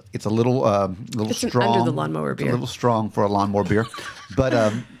a little It's an strong. under the lawnmower It's a beer. little strong for a lawnmower beer, but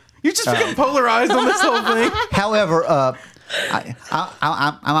You just become polarized on this whole thing. however, I'm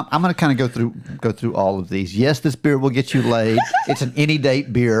going to kind of go through all of these. Yes, this beer will get you laid. It's an any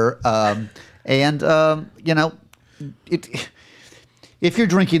date beer, and if you're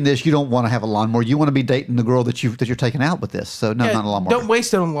drinking this, you don't want to have a lawnmower. You want to be dating the girl that you're taking out with this. So no, Yeah, not a lawnmower. Don't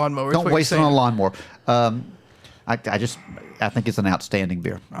waste it on lawnmowers. Don't waste it on a lawnmower. I think it's an outstanding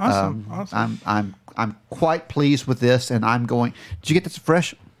beer. Awesome. I'm quite pleased with this, and I'm going. Did you get this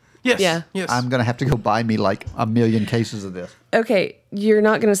fresh? Yes. Yeah. Yes. I'm gonna have to go buy me like 1 million cases of this. Okay, you're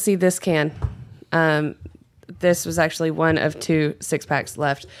not going to see this can. This was actually one of 2 6-packs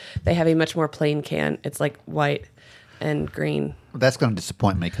left. They have a much more plain can. It's like white and green. That's going to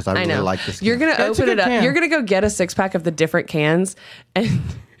disappoint me because I really know. like this. You're can. going to That's a open it good up. can. You're going to go get a 6-pack of the different cans, and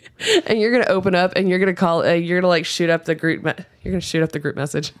you're going to open up, and you're going to call. You're going to like shoot up the group. You're going to shoot up the group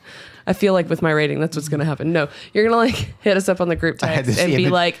message. I feel like with my rating, that's what's going to happen. No, you're going to like hit us up on the group I had text this and be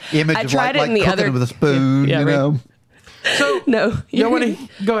image, like, image I of tried it in the cooking other it with a spoon. Yeah, you right. know. So No, you want to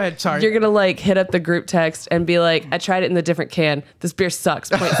go ahead? Sorry. You're gonna like hit up the group text and be like, I tried it in the different can. This beer sucks.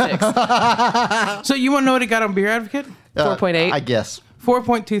 0.6. So you want to know what it got on Beer Advocate? 4.8. I guess.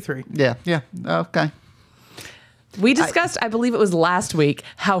 4.23. Yeah. Okay. We discussed, I believe it was last week,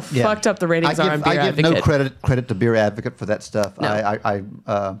 how Yeah. fucked up the ratings are on Beer I give Advocate. no credit to Beer Advocate for that stuff.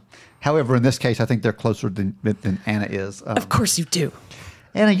 No. However, in this case, I think they're closer than Anna is. Of course you do.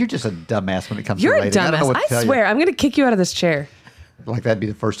 Anna, you're just a dumbass when it comes You're to a rating. I don't know dumbass. what to I tell swear, I'm gonna kick you out of this chair. you. Like that'd be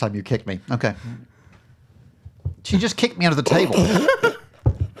the first time you kicked me. Okay. She just kicked me under the table.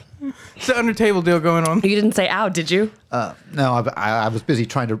 It's an under table deal going on. You didn't say ow, did you? No, I was busy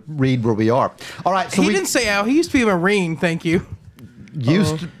trying to read where we are. All right, so He we didn't say ow. He used to be a Marine. Thank you.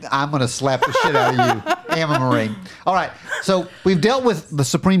 I'm going to slap the shit out of you. I am a Marine. All right, so we've dealt with the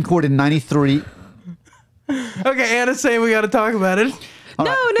Supreme Court in '93. Okay, Anna's saying we got to talk about it. All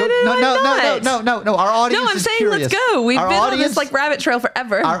No, right, no, go- no, I'm not. No. Our audience No, I'm is saying curious. let's go. We've Our been on audience- this like rabbit trail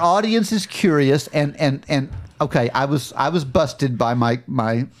forever. Our audience is curious, and okay, I was busted by my.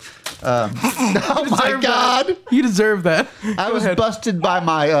 Oh my Deserve God! that. You deserve that. I Go was ahead. busted by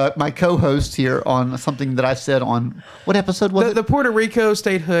my co-host here on something that I said on what episode was it? The Puerto Rico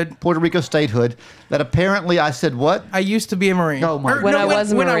statehood. Puerto Rico statehood. That apparently I said what? I used to be a Marine. Oh, my When I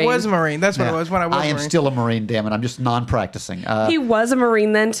was a when I Marine. was a Marine. That's what Yeah. it was. When I was I a am Marine. still a Marine. Damn it! I'm just non-practicing. he was a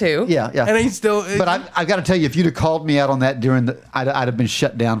Marine then too. Yeah. And he's still. But I've got to tell you, if you'd have called me out on that during I'd have been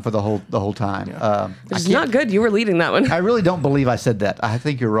shut down for the whole time. Which is not good. You were leading that one. I really don't believe I said that. I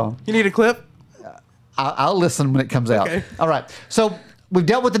think you're wrong. You need a clip? I'll listen when it comes out. Okay. All right. So we've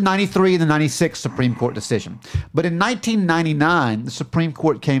dealt with the 93 and the 96 Supreme Court decision. But in 1999, the Supreme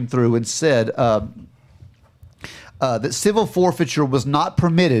Court came through and said that civil forfeiture was not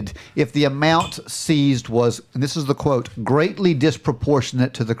permitted if the amount seized was, and this is the quote, greatly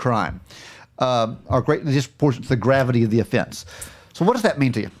disproportionate to the crime, or greatly disproportionate to the gravity of the offense. So what does that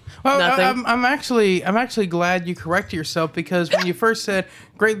mean to you? Well, Nothing. I'm actually glad you corrected yourself, because when you first said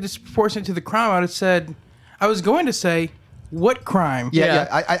greatly disproportionate to the crime, I was going to say, what crime?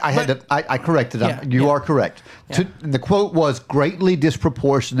 I corrected it. Yeah, You yeah. are correct. Yeah. And the quote was greatly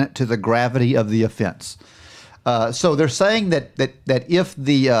disproportionate to the gravity of the offense. So they're saying that if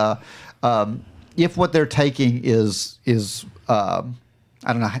the if what they're taking is I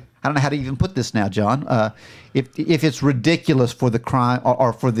don't know how to even put this now, John. If it's ridiculous for the crime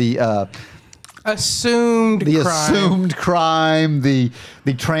or for the Assumed crime. assumed crime, the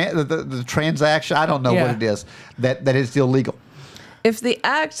transaction, I don't know Yeah. what it is, that it's illegal. If the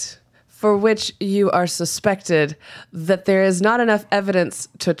act for which you are suspected that there is not enough evidence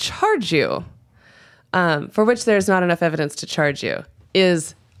to charge you, for which there is not enough evidence to charge you,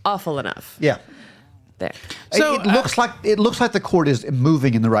 is awful enough. Yeah. There. So, it looks like the court is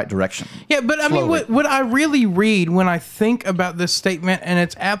moving in the right direction. Yeah, but I mean, Slowly. what I really read when I think about this statement and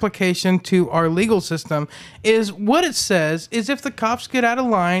its application to our legal system is what it says is, if the cops get out of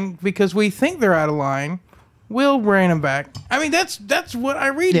line because we think they're out of line, we'll rein them back. I mean, that's what I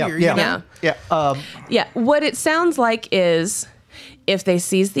read here. You know? Yeah, what it sounds like is if they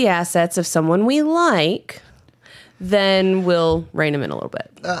seize the assets of someone we like, then we'll rein them in a little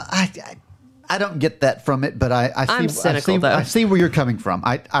bit. I don't get that from it, but I'm cynical, though. I see where you're coming from.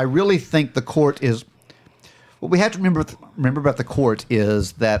 I really think the court is. What we have to remember about the court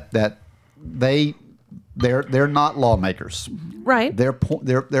is that they're not lawmakers. Right. Their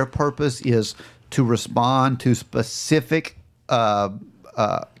purpose is to respond to specific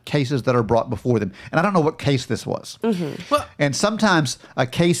cases that are brought before them. And I don't know what case this was. Mm-hmm. Well, And sometimes a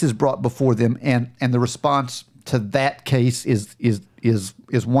case is brought before them, and the response to that case is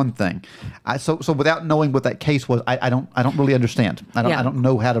one thing. So without knowing what that case was, I don't really understand. I don't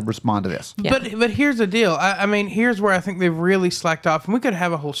know how to respond to this. Yeah. But here's the deal. I mean, here's where I think they've really slacked off, and we could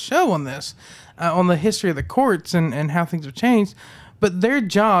have a whole show on this, on the history of the courts and how things have changed. But their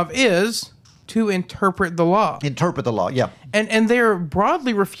job is to interpret the law. Interpret the law, yeah. And they're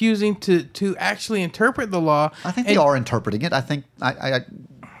broadly refusing to actually interpret the law. I think they are interpreting it. I think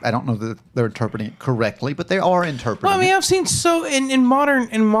I don't know that they're interpreting it correctly, but they are interpreting Well, I mean, it. I've seen so in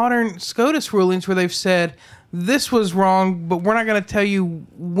modern SCOTUS rulings where they've said this was wrong, but we're not going to tell you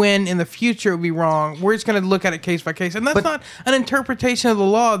when in the future it would be wrong. We're just going to look at it case by case, and that's not an interpretation of the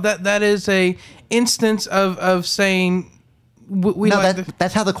law. That is a instance of saying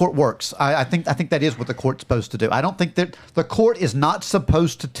that's how the court works. I think that is what the court's supposed to do. I don't think that the court is not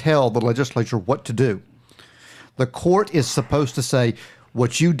supposed to tell the legislature what to do. The court is supposed to say,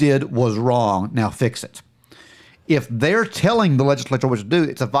 what you did was wrong, now fix it. If they're telling the legislature what to do,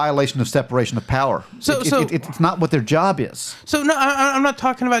 it's a violation of separation of power. It's not what their job is. So, no, I'm not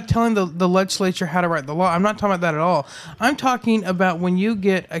talking about telling the legislature how to write the law. I'm not talking about that at all. I'm talking about when you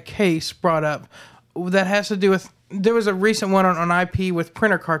get a case brought up that has to do with, there was a recent one on IP with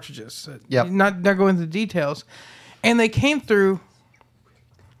printer cartridges. Yep. Not going into the details. And they came through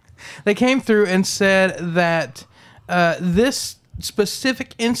and said that this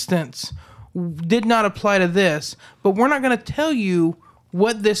specific instance did not apply to this, but we're not going to tell you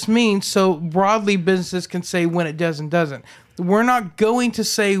what this means, so broadly businesses can say when it does and doesn't. We're not going to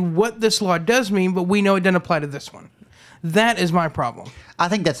say what this law does mean, but we know it doesn't apply to this one. That is my problem. I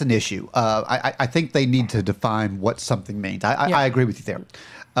think that's an issue. I think they need to define what something means. I agree with you there.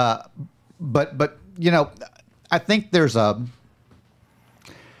 But you know, I think there's a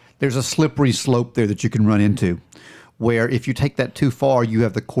slippery slope there that you can run into, where if you take that too far, you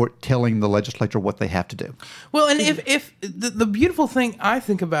have the court telling the legislature what they have to do. Well, and if the beautiful thing I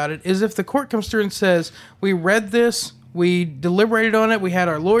think about it is if the court comes through and says, we read this, we deliberated on it, we had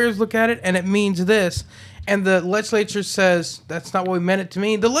our lawyers look at it, and it means this, and the legislature says that's not what we meant it to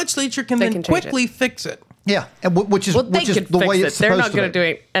mean, the legislature can then quickly fix it. Yeah, and which is the way it's supposed to be. They're not going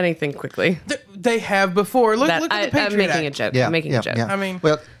to do anything quickly. They have before. Look at the Patriot I'm making Act. a joke. Yeah, I'm making a joke. I mean,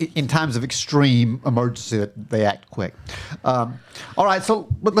 well, in times of extreme emergency, they act quick. All right, so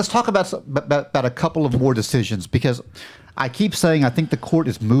let's talk about a couple of more decisions, because I keep saying I think the court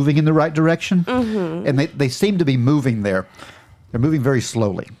is moving in the right direction, and they seem to be moving there. They're moving very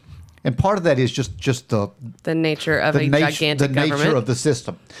slowly, and part of that is just the nature of gigantic government. nature of the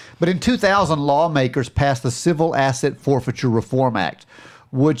system. But in 2000, lawmakers passed the Civil Asset Forfeiture Reform Act,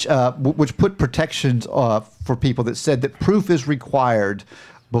 which put protections for people that said that proof is required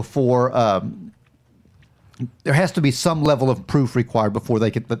before there has to be some level of proof required before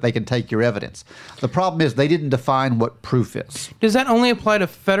they can take your evidence. The problem is they didn't define what proof is. Does that only apply to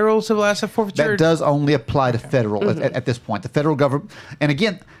federal civil asset forfeiture? That does only apply to federal at this point. The federal government, and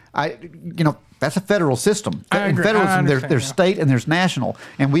again, that's a federal system. I In agree. federalism, I understand, there's state and there's national,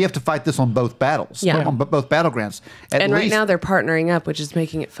 and we have to fight this on both battles, on both battlegrounds. And right now they're partnering up, which is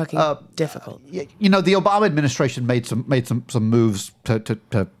making it fucking difficult. The Obama administration made some moves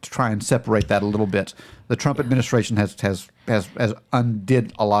to try and separate that a little bit. The Trump administration has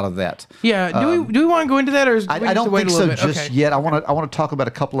undid a lot of that. Yeah. Do we want to go into that, or I don't think so just yet. I want to talk about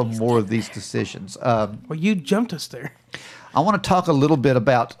a couple of more of these decisions. Well, you jumped us there. I want to talk a little bit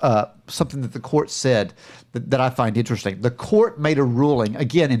about something that the court said that I find interesting. The court made a ruling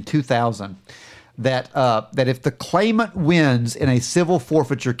again in 2000 that if the claimant wins in a civil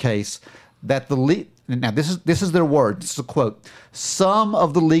forfeiture case, that now this is their word. This is a quote: "Some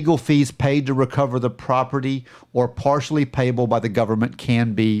of the legal fees paid to recover the property or partially payable by the government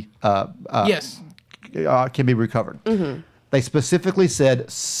can be can be recovered." Mm-hmm. They specifically said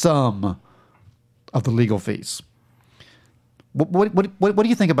some of the legal fees. What do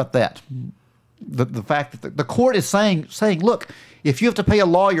you think about that? The fact that the court is saying, look, if you have to pay a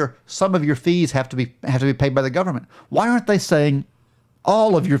lawyer, some of your fees have to be paid by the government. Why aren't they saying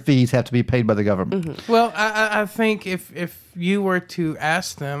all of your fees have to be paid by the government? Mm-hmm. Well, I think if you were to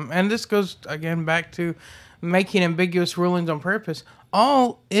ask them, and this goes again back to making ambiguous rulings on purpose,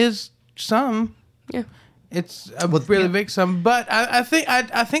 all is some. Yeah. It's a really big sum, but I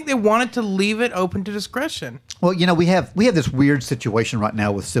think they wanted to leave it open to discretion. Well, we have this weird situation right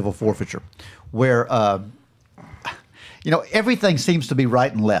now with civil forfeiture, where everything seems to be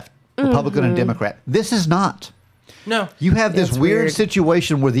right and left, Republican and Democrat. This is not. No. You have this weird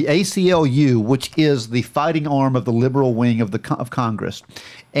situation where the ACLU, which is the fighting arm of the liberal wing of Congress,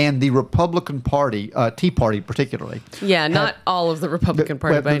 and the Republican Party, Tea Party particularly. Yeah, not all of the Republican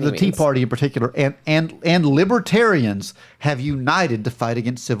Party by any means. The Tea Party in particular, and libertarians have united to fight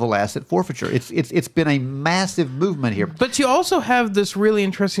against civil asset forfeiture. It's been a massive movement here. But you also have this really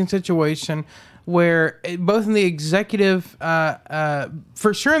interesting situation where both in the executive,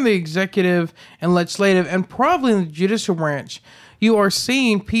 for sure in the executive and legislative, and probably in the judicial branch, you are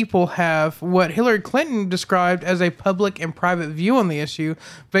seeing people have what Hillary Clinton described as a public and private view on the issue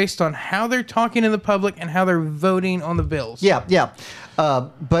based on how they're talking in the public and how they're voting on the bills. Yeah.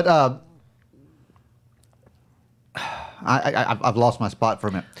 But I've lost my spot for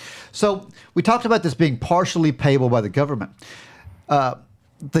a minute. So we talked about this being partially payable by the government.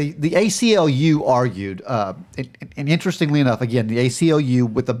 The ACLU argued, and interestingly enough, again, the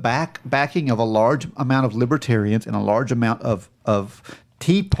ACLU, with the backing of a large amount of libertarians and a large amount of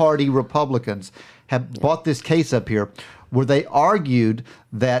Tea Party Republicans, have brought this case up here, where they argued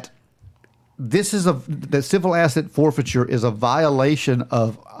that that civil asset forfeiture is a violation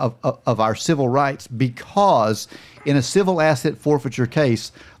of our civil rights, because in a civil asset forfeiture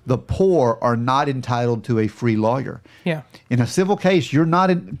case, the poor are not entitled to a free lawyer. Yeah. In a civil case, you're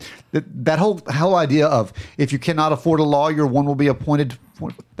not in that whole idea of, if you cannot afford a lawyer, one will be appointed.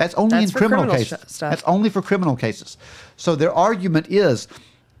 That's only in criminal cases. That's only for criminal cases. So their argument is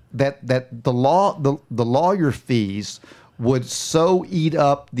that the lawyer fees would so eat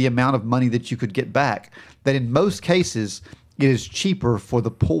up the amount of money that you could get back that in most cases it is cheaper for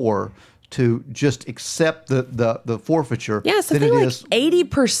the poor to just accept the forfeiture. Yeah, so than it like is.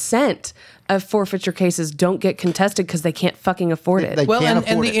 80% of forfeiture cases don't get contested because they can't fucking afford it. They can't afford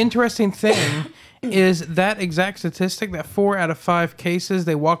and the it. interesting thing is that exact statistic, that 4 out of 5 cases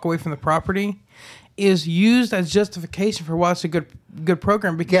they walk away from the property, is used as justification for why it's a good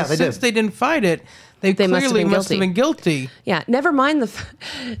program, because since they didn't fight it, they clearly must have been guilty. Yeah, never mind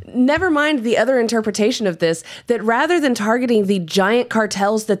the other interpretation of this, that rather than targeting the giant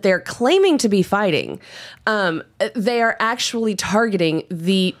cartels that they're claiming to be fighting, they are actually targeting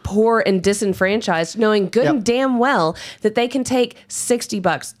the poor and disenfranchised, knowing good and damn well that they can take $60,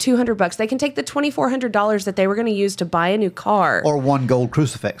 $200. They can take the $2,400 that they were going to use to buy a new car, or one gold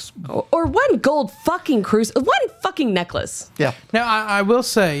crucifix, or one gold fucking one fucking necklace. Yeah. Now, I will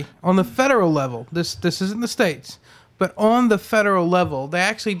say, on the federal level, this isn't the states, but on the federal level, they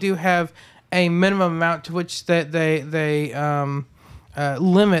actually do have a minimum amount to which that they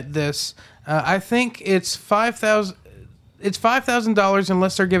limit this. I think it's $5,000. It's $5,000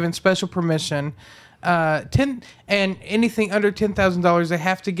 unless they're given special permission. And anything under $10,000, they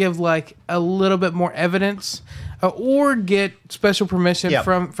have to give like a little bit more evidence, or get special permission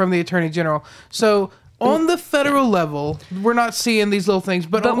from the Attorney General. So On the federal level, we're not seeing these little things,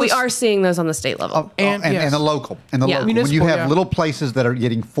 but we are seeing those on the state level. And the local. And the Yeah. local. When you Municipal, have yeah. little places that are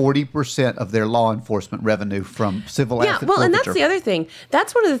getting 40% of their law enforcement revenue from civil asset Well, and that's forfeiture. the other thing.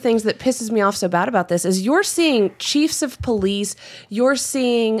 That's one of the things that pisses me off so bad about this is you're seeing chiefs of police, you're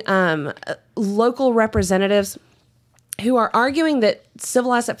seeing local representatives who are arguing that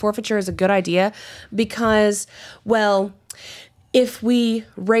civil asset forfeiture is a good idea because, well, if we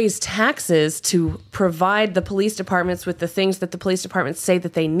raise taxes to provide the police departments with the things that the police departments say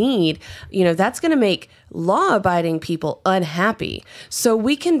that they need, that's going to make law-abiding people unhappy. So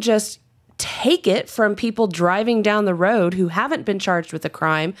we can just take it from people driving down the road who haven't been charged with a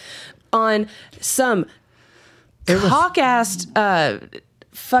crime on some cock-assed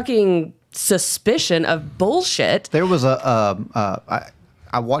fucking suspicion of bullshit. There was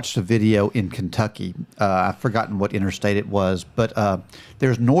I watched a video in Kentucky. I've forgotten what interstate it was, but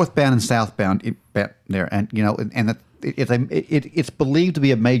there's northbound and southbound there, and it's believed to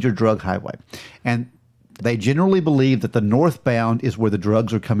be a major drug highway, and they generally believe that the northbound is where the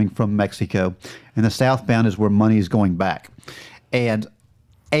drugs are coming from Mexico, and the southbound is where money is going back, and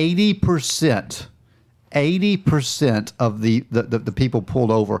 80% of the people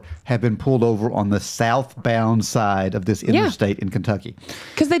pulled over have been pulled over on the southbound side of this interstate in Kentucky.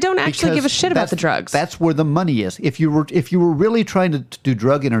 Because they don't actually give a shit about the drugs. That's where the money is. If you were really trying to do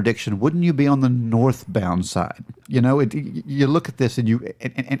drug interdiction, wouldn't you be on the northbound side? You look at this and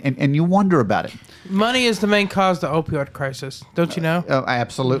you wonder about it. Money is the main cause of the opioid crisis. Don't you know?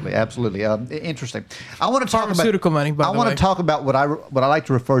 Absolutely. Interesting. I want to talk Pharmaceutical money, by the way. I want to talk about what I like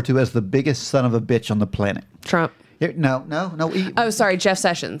to refer to as the biggest son of a bitch on the planet. Trump. No. Oh, sorry, Jeff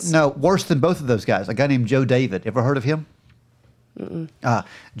Sessions. No, worse than both of those guys. A guy named Joe David. Ever heard of him?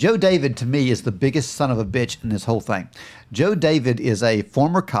 Joe David, to me, is the biggest son of a bitch in this whole thing. Joe David is a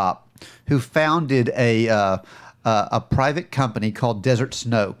former cop who founded a private company called Desert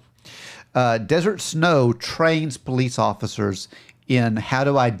Snow. Desert Snow trains police officers in how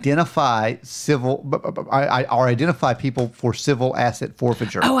to identify identify people for civil asset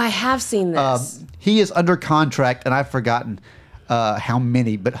forfeiture. Oh, I have seen this. He is under contract, and I've forgotten how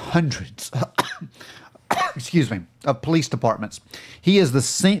many, but hundreds. Excuse me, of police departments. Desert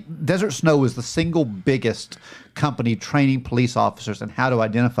Snow is the single biggest company training police officers in how to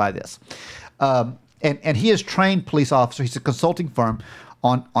identify this. And he has trained police officers. He's a consulting firm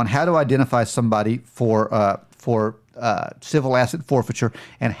on how to identify somebody for civil asset forfeiture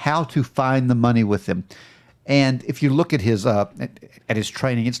and how to find the money with them. And if you look at his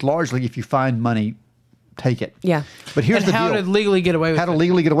training, it's largely if you find money, take it. Yeah. But here's the deal. How to legally get away with it. How to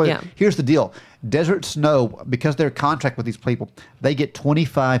legally get away with Yeah. it. Here's the deal. Desert Snow, because they're contract with these people, they get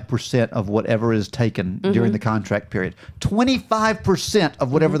 25% of whatever is taken during the contract period. 25%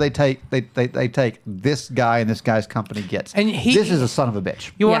 of whatever they take, they take. This guy and this guy's company gets. And this is a son of a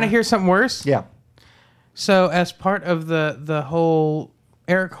bitch. You want to Yeah. hear something worse? Yeah. So, as part of the whole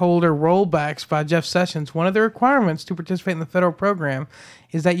Eric Holder rollbacks by Jeff Sessions, one of the requirements to participate in the federal program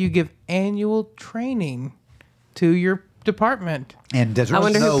is that you give annual training to your department. And Desert I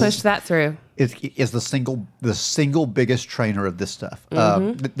wonder Snow who pushed that through. is the single biggest trainer of this stuff.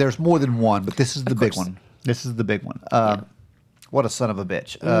 There's more than one, but this is the big one. This is the big one. What a son of a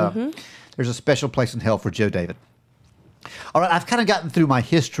bitch. There's a special place in hell for Joe David. All right, I've kind of gotten through my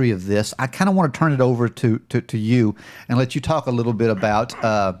history of this. I kind of want to turn it over to you and let you talk a little bit about,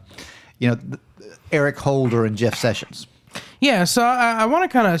 Eric Holder and Jeff Sessions. Yeah, so I want to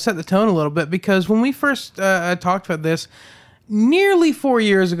kind of set the tone a little bit because when we first talked about this nearly 4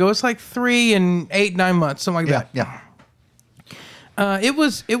 years ago, it's like 3 and 8, 9 months, something like that. Yeah. It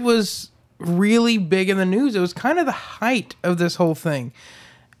was really big in the news. It was kind of the height of this whole thing,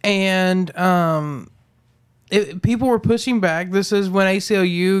 and people were pushing back. This is when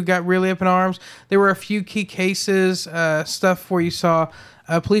ACLU got really up in arms. There were a few key cases, stuff where you saw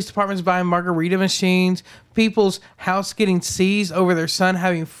police departments buying margarita machines, people's house getting seized over their son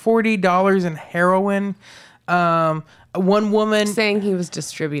having $40 in heroin. One woman Saying he was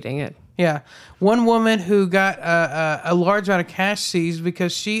distributing it. Yeah. One woman who got a large amount of cash seized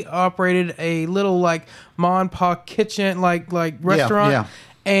because she operated a little like ma and pa kitchen, like restaurant. Yeah.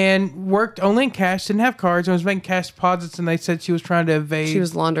 And worked only in cash, didn't have cards, and was making cash deposits, and they said she was trying to evade. She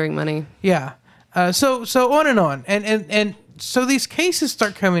was laundering money. Yeah. So on and on. And so these cases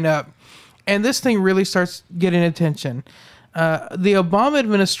start coming up, and this thing really starts getting attention. The Obama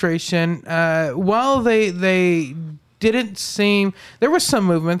administration, while they didn't seem, there was some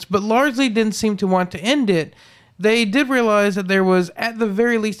movements, but largely didn't seem to want to end it, they did realize that there was, at the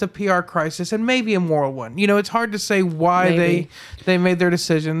very least, a PR crisis and maybe a moral one. You know, it's hard to say why they made their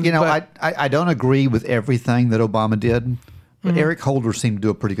decisions. You know, I don't agree with everything that Obama did, but Eric Holder seemed to do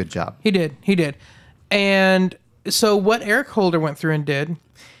a pretty good job. He did. And so what Eric Holder went through and did,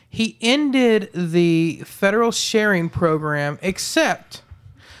 he ended the federal sharing program except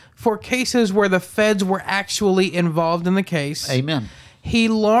for cases where the feds were actually involved in the case. Amen. He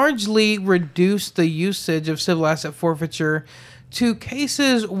largely reduced the usage of civil asset forfeiture to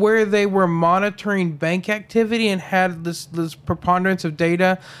cases where they were monitoring bank activity and had this preponderance of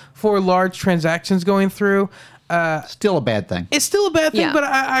data for large transactions going through. Still a bad thing. It's still a bad thing, but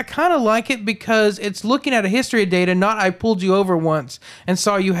I kind of like it because it's looking at a history of data, not I pulled you over once and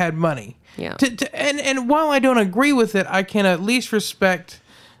saw you had money. Yeah. And while I don't agree with it, I can at least respect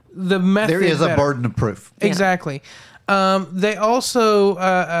the method. There is better. a burden of proof. Exactly. They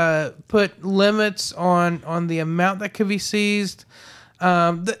also put limits on the amount that could be seized.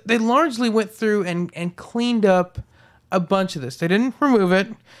 They largely went through and cleaned up a bunch of this. They didn't remove it,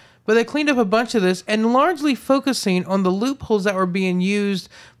 but they cleaned up a bunch of this and largely focusing on the loopholes that were being used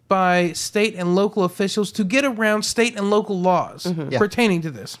by state and local officials to get around state and local laws pertaining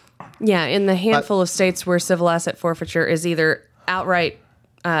to this. Yeah, in the handful of states where civil asset forfeiture is either outright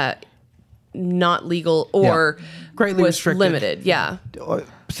not legal or greatly was restricted. limited. Yeah.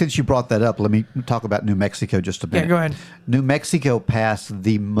 Since you brought that up, let me talk about New Mexico just a minute. Yeah, go ahead. New Mexico passed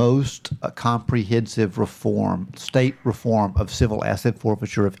the most comprehensive state reform of civil asset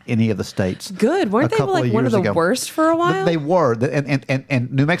forfeiture of any of the states. Good. Weren't they like one of the worst for a while? They were,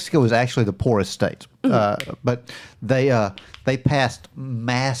 and New Mexico was actually the poorest state. But they passed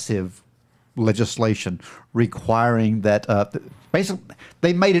massive legislation requiring that basically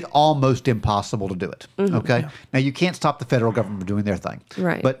they made it almost impossible to do it. Okay, now you can't stop the federal government from doing their thing,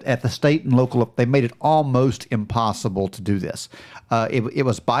 right? But at the state and local, they made it almost impossible to do this. It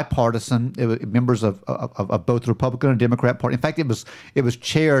was bipartisan. It was members of both the Republican and Democrat party. In fact, it was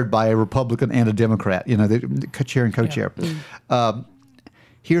chaired by a Republican and a Democrat. You know, the chair and co-chair.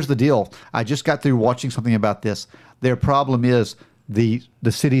 Here's the deal. I just got through watching something about this. Their problem is the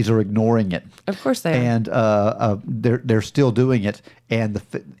cities are ignoring it. Of course they are. And they're still doing it. And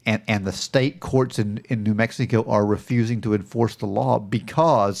the state courts in New Mexico are refusing to enforce the law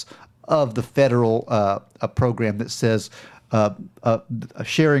because of the federal program that says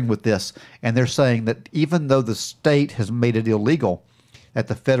sharing with this. And they're saying that even though the state has made it illegal, that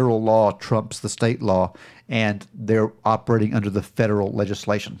the federal law trumps the state law, and they're operating under the federal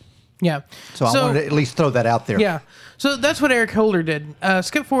legislation. Yeah. So I wanted to at least throw that out there. Yeah. So that's what Eric Holder did.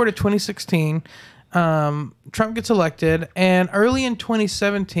 Skip forward to 2016. Trump gets elected, and early in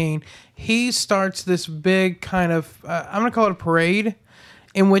 2017, he starts this big kind of, I'm going to call it a parade,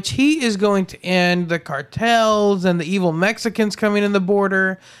 in which he is going to end the cartels and the evil Mexicans coming in the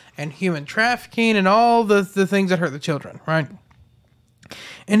border and human trafficking and all the things that hurt the children, right?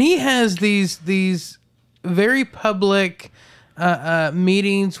 And he has these very public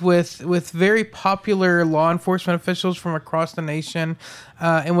meetings with very popular law enforcement officials from across the nation,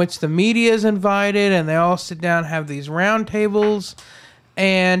 in which the media is invited, and they all sit down and have these round tables.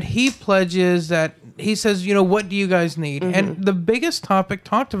 And he pledges that, he says, you know, what do you guys need? And the biggest topic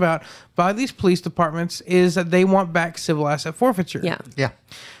talked about by these police departments is that they want back civil asset forfeiture. Yeah. Yeah.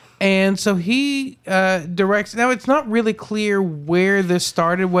 And so he directs. Now, it's not really clear where this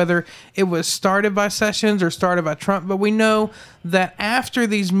started, whether it was started by Sessions or started by Trump. But we know that after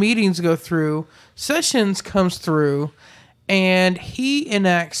these meetings go through, Sessions comes through and he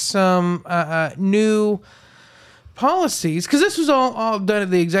enacts some new policies. Because this was all done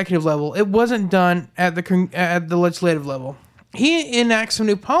at the executive level. It wasn't done at the legislative level. He enacts some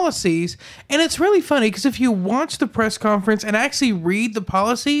new policies, and it's really funny because if you watch the press conference and actually read the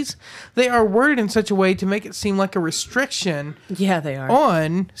policies, they are worded in such a way to make it seem like a restriction. Yeah, they are.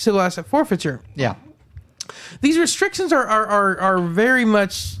 On civil asset forfeiture. Yeah. These restrictions are very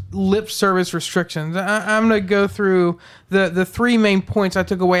much lip service restrictions. I'm going to go through the three main points I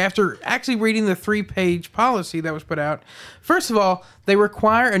took away after actually reading the 3-page policy that was put out. First of all, they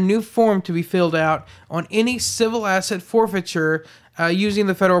require a new form to be filled out on any civil asset forfeiture using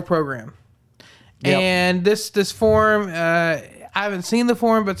the federal program. Yep. And this form, I haven't seen the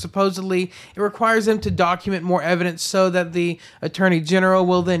form, but supposedly it requires them to document more evidence so that the Attorney General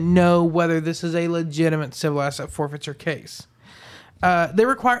will then know whether this is a legitimate civil asset forfeiture case. They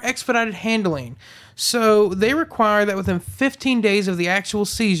require expedited handling. So they require that within 15 days of the actual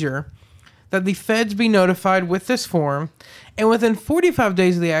seizure, that the feds be notified with this form, and within 45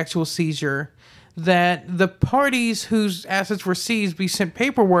 days of the actual seizure, that the parties whose assets were seized be sent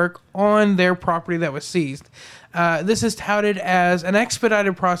paperwork on their property that was seized. This is touted as an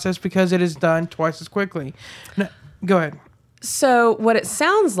expedited process because it is done twice as quickly. No, go ahead. So what it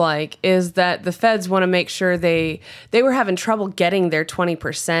sounds like is that the feds want to make sure they were having trouble getting their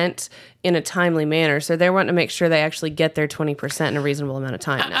 20% in a timely manner. So they're wanting to make sure they actually get their 20% in a reasonable amount of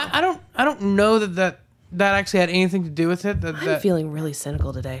time now. I don't know that actually had anything to do with it. I'm feeling really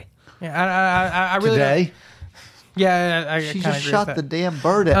cynical today. Yeah, I really Today? don't. Yeah, I She kinda just agree shot with the that. damn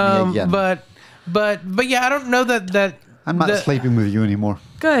bird at me again. But yeah, I don't know that I'm not sleeping with you anymore.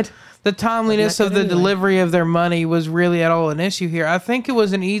 Good. the timeliness Not of good the anyway. delivery of their money was really at all an issue here. I think it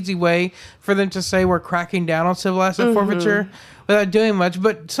was an easy way for them to say we're cracking down on civil asset forfeiture without doing much.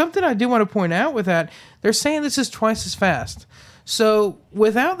 But something I do want to point out with that, they're saying this is twice as fast. So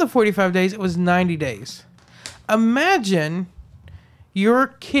without the 45 days, it was 90 days. Imagine your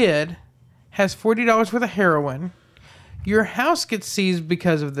kid has $40 worth of heroin. Your house gets seized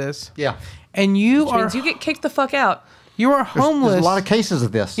because of this. Yeah. And you Which are means you get kicked the fuck out. you are homeless. There's a lot of cases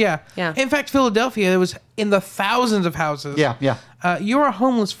of this. Yeah. Yeah. In fact, Philadelphia, it was in the thousands of houses. Yeah, yeah. You are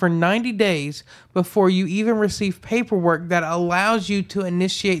homeless for 90 days before you even receive paperwork that allows you to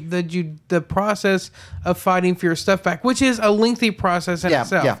initiate the process of fighting for your stuff back, which is a lengthy process in Yeah,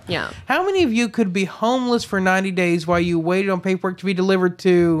 itself. yeah. Yeah. How many of you could be homeless for 90 days while you waited on paperwork to be delivered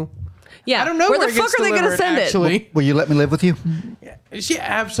to... Yeah. I don't know Where where the it gets fuck are they going to delivered, send actually. Will you let me live with you? Yeah,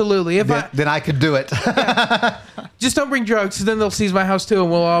 absolutely. If Then I could do it. just don't bring drugs, 'cause then they'll seize my house too,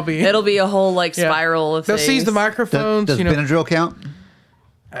 and we'll all be... it? It'll be a whole like Yeah. spiral of They'll things. seize the microphones. Does you know, Benadryl count?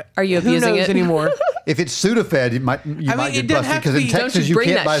 Are you who abusing knows it anymore? If it's Sudafed, you might it get doesn't busted have to because in be- don't Texas you you bring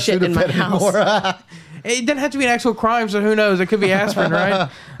can't that buy shit in my Sudafed house. anymore. It doesn't have to be an actual crime, so who knows? It could be aspirin, right?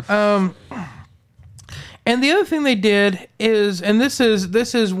 And the other thing they did is, and this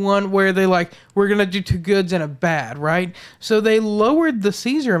is one where they we're gonna do two goods and a bad, right? So they lowered the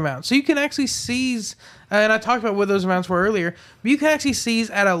seizure amount, so you can actually seize. And I talked about what those amounts were earlier, but you can actually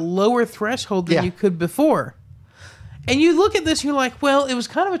seize at a lower threshold than Yeah. you could before. And you look at this, and you're like, well, it was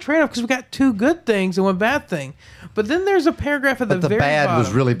kind of a trade-off because we got two good things and one bad thing. But then there's a paragraph at But the very bad bottom.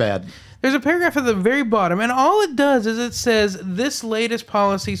 was really bad. There's a paragraph at the very bottom, and all it does is it says this latest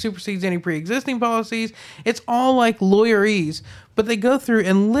policy supersedes any pre-existing policies. It's all like lawyerese, but they go through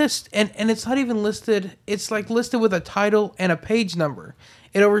and list, and it's not even listed. It's like listed with a title and a page number.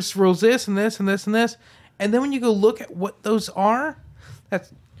 It overrules this and this and this and this, and then when you go look at what those are,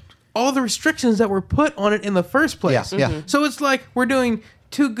 that's all the restrictions that were put on it in the first place. Yeah, yeah. So it's like we're doing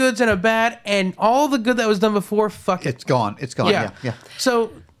two goods and a bad, and all the good that was done before, fuck it. It's gone. It's gone. Yeah.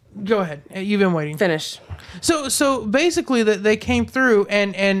 So go ahead. You've been waiting. Finish. So basically, they came through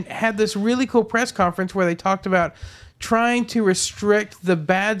and had this really cool press conference where they talked about trying to restrict the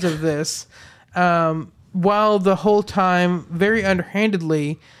bads of this, while the whole time very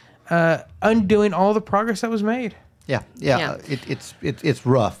underhandedly undoing all the progress that was made. Yeah. Yeah. It's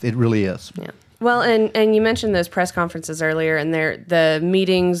rough. It really is. Yeah. Well, and you mentioned those press conferences earlier, and the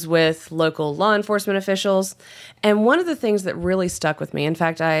meetings with local law enforcement officials. And one of the things that really stuck with me, in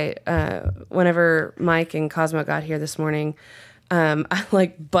fact, whenever Mike and Cosmo got here this morning,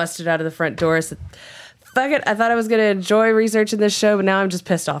 I busted out of the front door. Said, "Fuck it! I thought I was going to enjoy researching this show, but now I'm just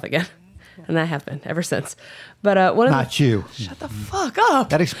pissed off again." And that have been ever since. But one of Not you. shut the fuck up.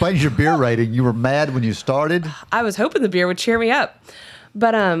 That explains your beer rating. You were mad when you started. I was hoping the beer would cheer me up.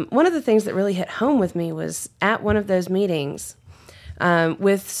 But one of the things that really hit home with me was at one of those meetings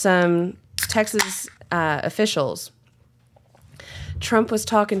with some Texas officials. Trump was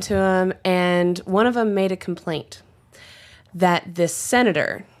talking to them, and one of them made a complaint that this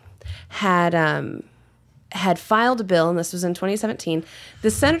senator had filed a bill, and this was in 2017. The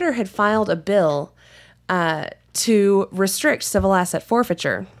senator had filed a bill to restrict civil asset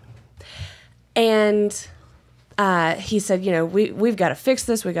forfeiture. And he said, we've got to fix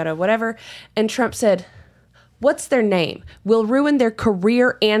this. We got to whatever. And Trump said, what's their name? We'll ruin their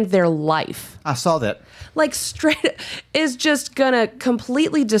career and their life. I saw that. Straight is just going to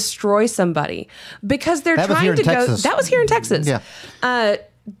completely destroy somebody because they're That was here trying in to go. Texas. That was here in Texas. Yeah.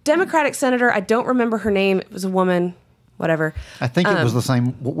 Democratic senator. I don't remember her name. It was a woman. Whatever. I think it was the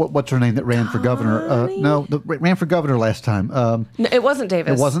same. What's her name that ran for governor? Ran for governor last time. No, it wasn't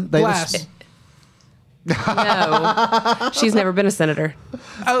Davis. It wasn't Davis. Glass. No, she's never been a senator.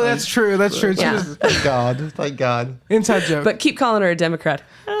 Oh, that's true. That's true. She Yeah. was Thank God. Thank God. inside joke. But keep calling her a Democrat.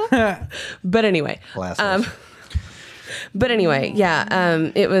 But anyway. Glasses. But anyway,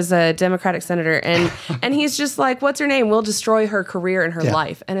 it was a Democratic senator, and he's just like, what's her name? We'll destroy her career and her Yeah.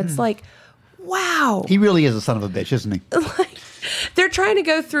 life. And it's like, wow. He really is a son of a bitch, isn't he? They're trying to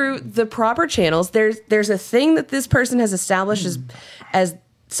go through the proper channels. There's a thing that this person has established as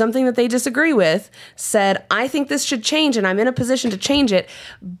something that they disagree with, said, I think this should change and I'm in a position to change it,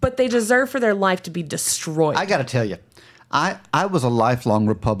 but they deserve for their life to be destroyed. I got to tell you, I was a lifelong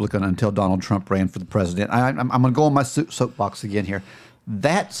Republican until Donald Trump ran for the president. I'm going to go on my soapbox again here.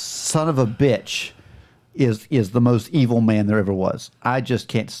 That son of a bitch is the most evil man there ever was. I just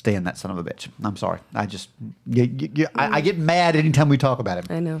can't stand that son of a bitch. I'm sorry. I get mad anytime we talk about him.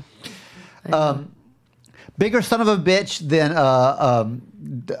 I know. Bigger son of a bitch than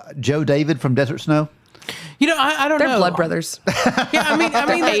Joe David from Desert Snow. You know, I don't know. They're blood brothers. Yeah, I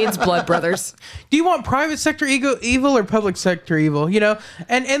mean, AIDS blood brothers. Do you want private sector evil or public sector evil? You know,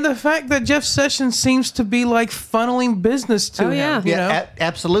 and the fact that Jeff Sessions seems to be like funneling business to him. Yeah. You know?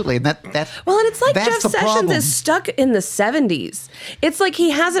 Absolutely, and that's well, and it's like that's Jeff the Sessions problem. is stuck in the 70s. It's like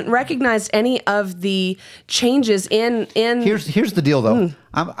he hasn't recognized any of the changes in. Here's the deal, though.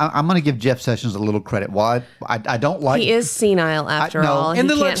 I'm going to give Jeff Sessions a little credit. Why? I don't like. He is senile after all. In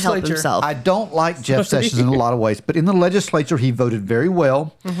He the can't help legislature. himself. I don't like Jeff Sessions in a lot of ways, but in the legislature, he voted very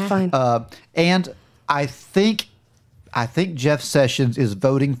well. Fine. And I think Jeff Sessions is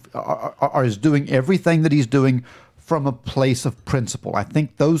voting or is doing everything that he's doing from a place of principle. I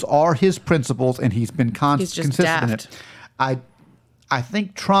think those are his principles, and he's been He's just consistent in it. I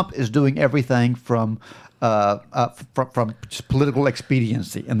think Trump is doing everything from just political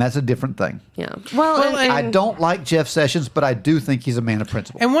expediency, and that's a different thing. Yeah. Well, and I don't like Jeff Sessions, but I do think he's a man of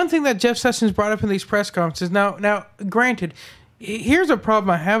principle. And one thing that Jeff Sessions brought up in these press conferences, now, granted, here's a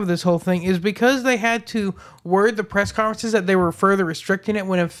problem I have with this whole thing, is because they had to word the press conferences that they were further restricting it,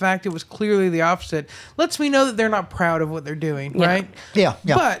 when in fact it was clearly the opposite, lets me know that they're not proud of what they're doing, right? Yeah.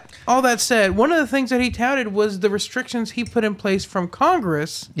 But, all that said, one of the things that he touted was the restrictions he put in place from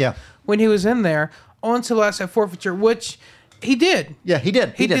Congress when he was in there on civil asset forfeiture, which he did. Yeah, he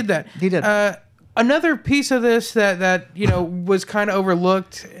did. He did that. He did. Another piece of this that was kind of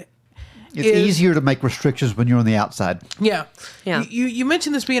overlooked. It's easier to make restrictions when you're on the outside. Yeah. Yeah. You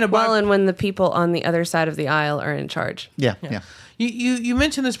mentioned this being a and when the people on the other side of the aisle are in charge. Yeah. You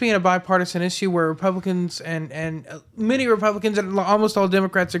mentioned this being a bipartisan issue where Republicans and many Republicans and almost all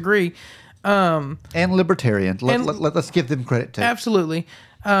Democrats agree. And libertarians. Let's give them credit too. Absolutely.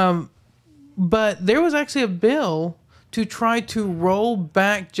 But there was actually a bill to try to roll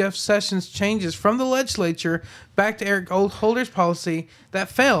back Jeff Sessions' changes from the legislature back to Eric Holder's policy that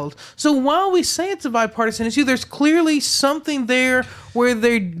failed. So while we say it's a bipartisan issue, there's clearly something there where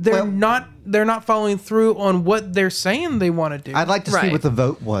they're not following through on what they're saying they want to do. I'd like to see what the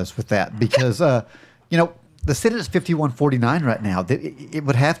vote was with that, because the Senate is 51-49 right now. It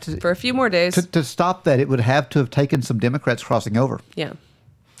would have to, for a few more days, to stop that. It would have to have taken some Democrats crossing over. Yeah.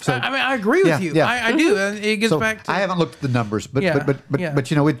 So, I mean, I agree with you. Yeah. I do. It gets back to. I haven't looked at the numbers, but Yeah.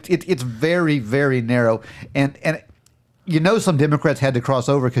 it's very, very narrow, and some Democrats had to cross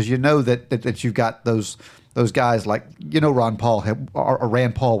over, because that you've got those guys like Ron Paul or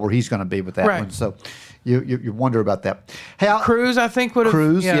Rand Paul, where he's going to be with that one. So you wonder about that. Hey, Cruz, I think would have.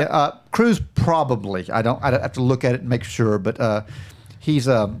 Cruz, Cruz probably. I'd have to look at it and make sure, but he's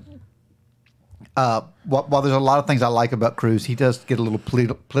while there's a lot of things I like about Cruz, he does get a little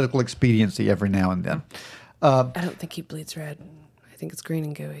political expediency every now and then. I don't think he bleeds red. I think it's green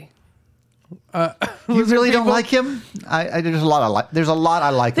and gooey. You really don't like him? There's a lot I like. There's a lot I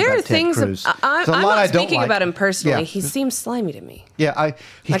like about Ted Cruz. I'm not speaking about him personally. Yeah. He seems slimy to me. Yeah, I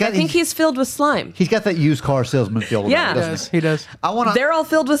think he's filled with slime. He's got that used car salesman feel. Yeah, doesn't he does. They're all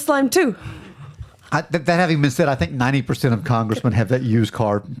filled with slime too. That having been said, I think 90% of congressmen have that used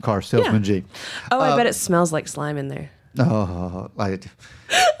car salesman G. Oh, I bet it smells like slime in there. Oh,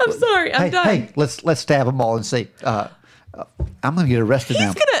 I'm sorry. I'm done. Hey, let's stab them all and see. I'm going to get arrested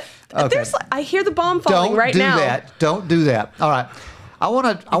now. Okay. I hear the bomb falling right now. Don't do that. All right. I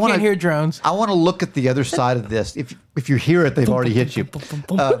want to hear drones. I want to look at the other side of this. If you hear it, they've already hit you.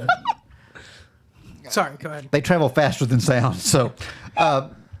 Sorry, go ahead. They travel faster than sound. So I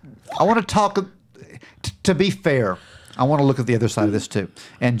want to talk. To be fair, I want to look at the other side of this too,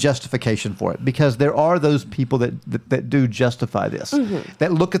 and justification for it, because there are those people that do justify this,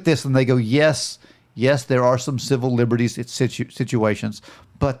 that look at this and they go, yes, there are some civil liberties situations,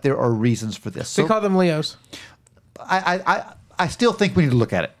 but there are reasons for this. They call them Leos. I still think we need to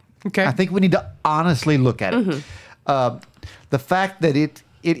look at it. Okay. I think we need to honestly look at it. The fact that it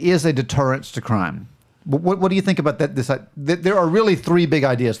is a deterrence to crime. What do you think about that? There are really three big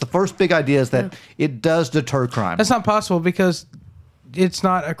ideas. The first big idea is that it does deter crime. That's not possible, because it's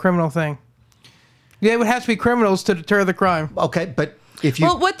not a criminal thing. Yeah, it would have to be criminals to deter the crime. Okay, but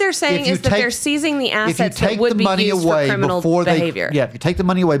Well, what they're saying is that they're seizing the assets that would be used for criminal behavior. If you take the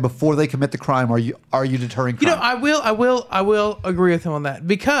money away before they commit the crime, are you deterring crime? I will agree with him on that,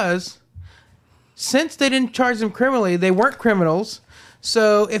 because since they didn't charge them criminally, they weren't criminals.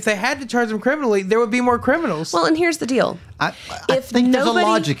 So if they had to charge them criminally, there would be more criminals. Well, and here's the deal. I think there's a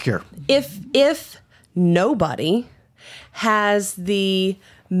logic here. If nobody has the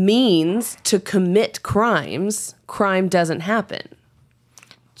means to commit crimes, crime doesn't happen.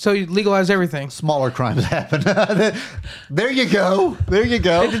 So you legalize everything. Smaller crimes happen. There you go. There you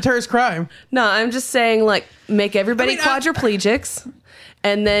go. It deters crime. No, I'm just saying, like, make everybody quadriplegics,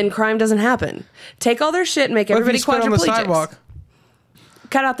 and then crime doesn't happen. Take all their shit and make everybody quadriplegics. On the sidewalk?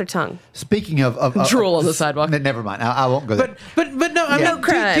 Cut out their tongue. Speaking of drool on the sidewalk. Never mind. I won't go there. But no, I'm not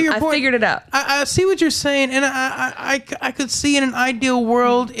crime. to your point. I figured it out. I see what you're saying, and I could see in an ideal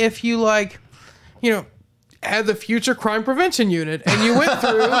world if you had the future crime prevention unit and you went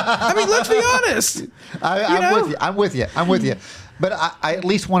through. I mean, let's be honest. I'm with you. But I at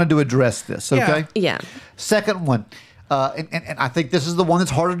least wanted to address this. Okay. Yeah. Second one. And I think this is the one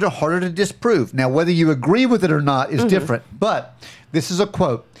that's harder to disprove. Now, whether you agree with it or not is different. But this is a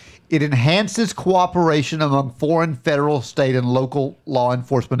quote. It enhances cooperation among foreign, federal, state, and local law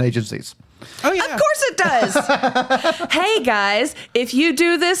enforcement agencies. Oh, yeah. Of course it does. Hey, guys, if you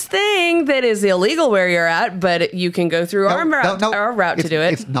do this thing that is illegal where you're at, but you can go through our route to do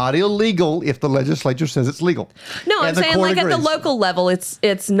it. It's not illegal if the legislature says it's legal. No, I'm saying like agrees. At the local level,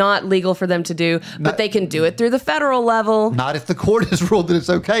 it's not legal for them to do, but they can do it through the federal level. Not if the court has ruled that it's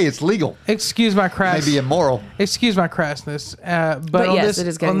okay. It's legal. Excuse my crass. Maybe immoral. Excuse my crassness. But on yes, this, it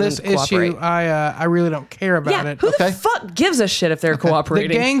is getting on this issue, I really don't care about it. Who the fuck gives a shit if they're cooperating?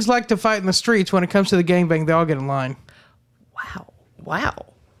 The gangs like to fight in the streets. When it comes to the gangbang, they all get in line.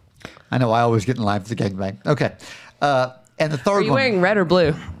 Wow. I know. I always get in line for the gangbang. Okay. And the third one. Are you wearing red or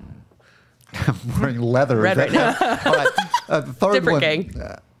blue? I'm wearing leather. Red right now. All right. The third Different one.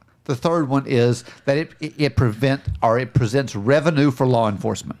 gang. The third one is that it presents revenue for law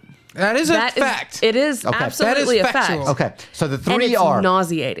enforcement. That is a fact. It is absolutely a fact. Okay. So the three and it's are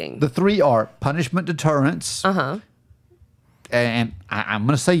nauseating. The three are punishment deterrence. And I'm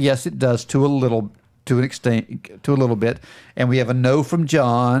going to say yes, it does to an extent, to a little bit. And we have a no from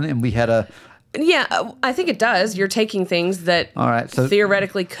John, and we had a. Yeah, I think it does. You're taking things that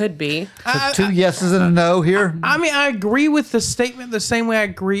theoretically could be. So two yeses and a no here. I mean, I agree with the statement the same way I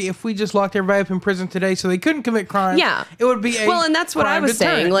agree if we just locked everybody up in prison today so they couldn't commit crime. Yeah. It would be a well, and that's what I was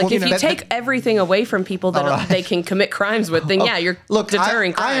saying. Like, if you take everything away from people that they can commit crimes with, then you're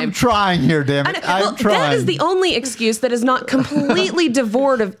deterring crime. I am trying here, damn it. I'm trying. That is the only excuse that is not completely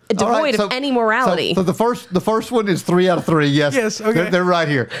devoid of any morality. So the first one is 3 out of 3. Yes. Yes. Okay. They're right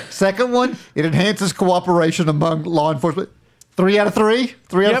here. Second one, it enhances cooperation among law enforcement. 3 out of 3.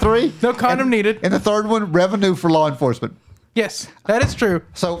 3 out of 3. No condom needed. And the third one, revenue for law enforcement. Yes, that is true.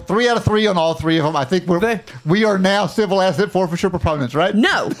 So 3 out of 3 on all three of them. I think we are now civil asset forfeiture proponents, right?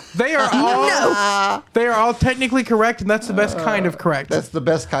 No, they are all they are all technically correct, and that's the best kind of correct. That's the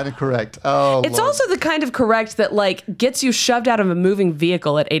best kind of correct. Oh, it's Lord. also the kind of correct that gets you shoved out of a moving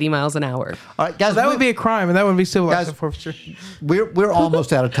vehicle at 80 miles an hour. All right, guys, that would be a crime, and that would be civil asset forfeiture. We're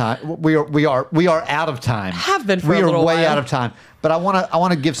almost out of time. We are out of time. Have been for a little while. We are way out of time. But I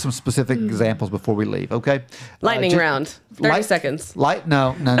want to give some specific examples before we leave. Okay. Lightning round. 30 seconds.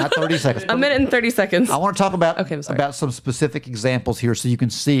 No, not 30 seconds. A minute and 30 seconds. I want to talk about about some specific examples here so you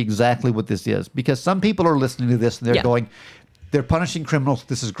can see exactly what this is. Because some people are listening to this and they're going, they're punishing criminals.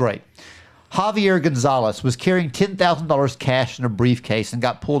 This is great. Javier Gonzalez was carrying $10,000 cash in a briefcase and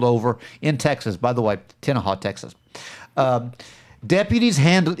got pulled over in Texas. By the way, Tenaha, Texas. Deputies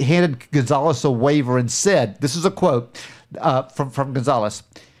handed Gonzalez a waiver and said, this is a quote from Gonzalez,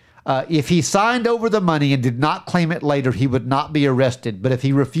 if he signed over the money and did not claim it later, he would not be arrested. But if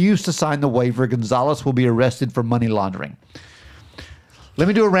he refused to sign the waiver, Gonzalez will be arrested for money laundering. Let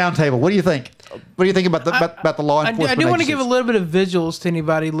me do a round table. What do you think? What do you think about the law enforcement I do want to agencies? give a little bit of visuals to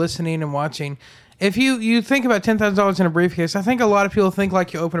anybody listening and watching. If you think about $10,000 in a briefcase, I think a lot of people think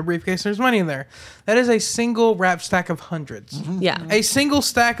like you open a briefcase, there's money in there. That is a single wrap stack of hundreds. Mm-hmm. Yeah. A single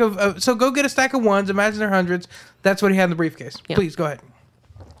stack of so go get a stack of ones. Imagine they're hundreds. That's what he had in the briefcase. Yeah. Please go ahead.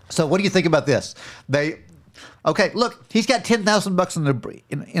 So what do you think about this? Okay, look, he's got $10,000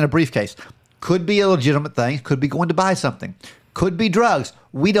 in a briefcase. Could be a legitimate thing. Could be going to buy something. Could be drugs.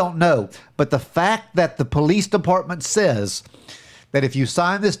 We don't know. But the fact that the police department says that if you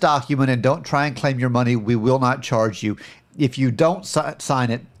sign this document and don't try and claim your money, we will not charge you. If you don't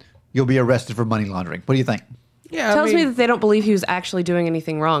sign it, you'll be arrested for money laundering. What do you think? Yeah, tells me that they don't believe he was actually doing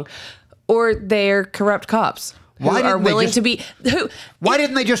anything wrong, or they're corrupt cops. Why are didn't they willing just- to be who. Why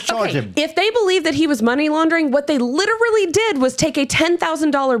didn't they just charge him? If they believe that he was money laundering, what they literally did was take a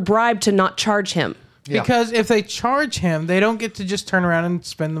 $10,000 bribe to not charge him. Yeah. Because if they charge him, they don't get to just turn around and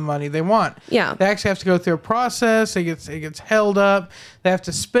spend the money they want. Yeah. They actually have to go through a process. It gets held up. They have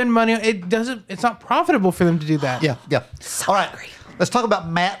to spend money. It's not profitable for them to do that. Yeah, yeah. So All right, angry. let's talk about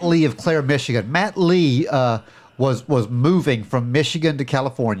Matt Lee of Clare, Michigan. Matt Lee was moving from Michigan to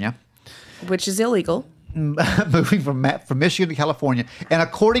California. Which is illegal. Moving from Michigan to California, and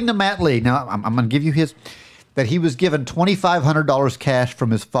according to Matt Lee, now I'm going to give you his, that he was given $2,500 cash from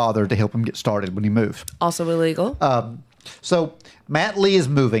his father to help him get started when he moved. Also illegal. So Matt Lee is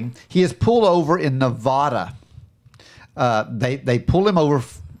moving. He is pulled over in Nevada. They pull him over.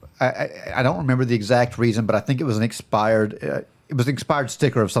 I don't remember the exact reason, but I think it was an expired. It was an expired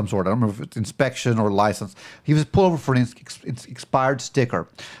sticker of some sort. I don't remember if it's inspection or license. He was pulled over for an expired sticker.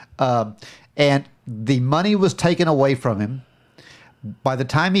 And the money was taken away from him. By the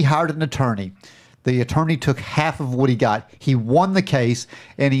time he hired an attorney, the attorney took half of what he got. He won the case,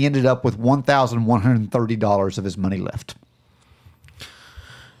 and he ended up with $1,130 of his money left.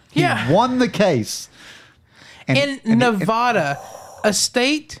 He won the case. In Nevada, a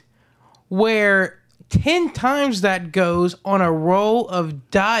state where 10 times that goes on a roll of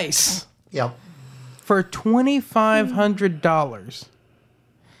dice Yep. for $2,500.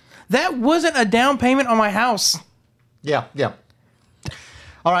 That wasn't a down payment on my house. Yeah, yeah.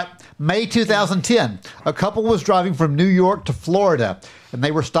 All right, May 2010, a couple was driving from New York to Florida, and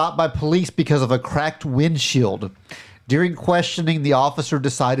they were stopped by police because of a cracked windshield. During questioning, the officer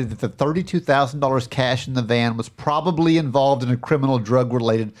decided that the $32,000 cash in the van was probably involved in a criminal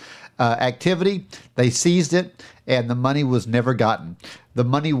drug-related activity. They seized it, and the money was never gotten. The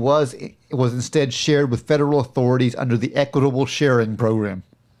money was instead shared with federal authorities under the Equitable Sharing Program.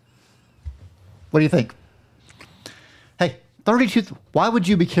 What do you think? Hey, 32. Why would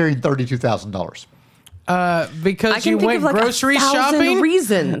you be carrying $32,000? Because you went grocery 1,000 shopping.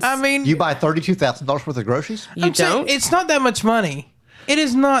 reasons. I mean, You buy $32,000 worth of groceries? You I'm saying don't? it's not that much money. It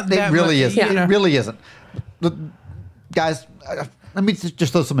is not that It really much. isn't. you know. It really isn't. Look, guys, let me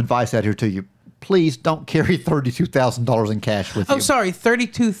just throw some advice out here to you. Please don't carry $32,000 in cash with you. Oh, sorry,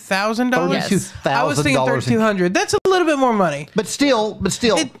 $32,000. Yes. I was thinking $32,000 $3,200. That's a little bit more money. But still,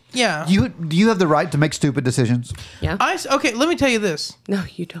 Yeah. Do you have the right to make stupid decisions? Yeah. Okay, let me tell you this. No,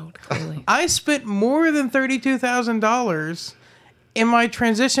 you don't. Clearly. I spent more than $32,000 in my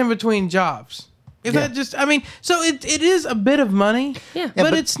transition between jobs. If Yeah. that just, I mean, so it is a bit of money. Yeah. Yeah,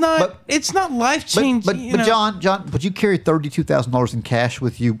 but, but- it's not life changing. But John, would you carry $32,000 in cash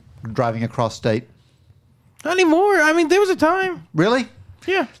with you driving across state? not anymore. I mean, there was a time. Really?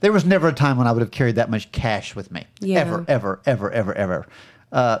 Yeah. There was never a time when I would have carried that much cash with me. Yeah. Ever.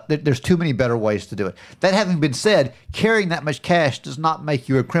 There's too many better ways to do it. That having been said, carrying that much cash does not make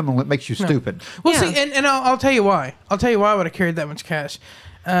you a criminal. It makes you stupid. Well, Yeah. see, and I'll tell you why. I'll tell you why I would have carried that much cash.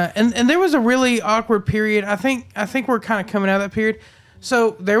 And there was a really awkward period. I think we're kind of coming out of that period.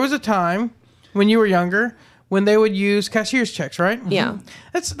 So there was a time when you were younger when they would use cashier's checks, right? Yeah.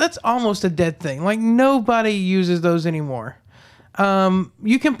 That's almost a dead thing. Like nobody uses those anymore.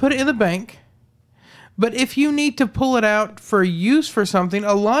 You can put it in the bank, but if you need to pull it out for use for something,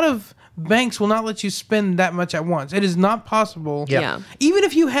 a lot of banks will not let you spend that much at once. It is not possible. Yeah. Even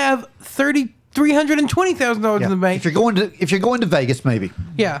if you have $320,000 in the bank. If you're going to Vegas, maybe.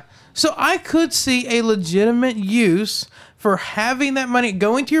 Yeah. So I could see a legitimate use for having that money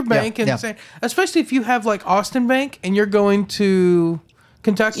going to your bank and saying, especially if you have like Austin Bank and you're going to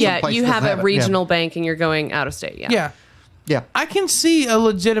Kentucky. Yeah, Someplace you have doesn't a have it. regional bank and you're going out of state. Yeah. Yeah. Yeah. I can see a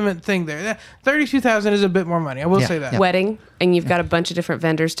legitimate thing there. $32,000 is a bit more money. I will Yeah, say that. yeah. Wedding, and you've got a bunch of different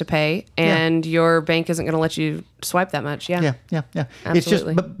vendors to pay, and your bank isn't going to let you swipe that much. Yeah. Yeah.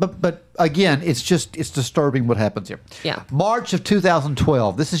 Absolutely. It's just, but again, it's disturbing what happens here. Yeah. March of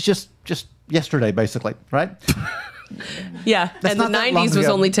 2012. This is just yesterday, basically, right? Yeah. And the not that long 90s was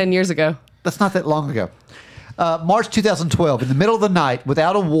ago. only 10 years ago. That's not that long ago. March 2012, in the middle of the night,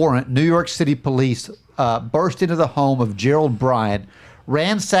 without a warrant, New York City police burst into the home of Gerald Bryan,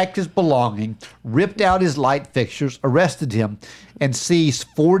 ransacked his belongings, ripped out his light fixtures, arrested him, and seized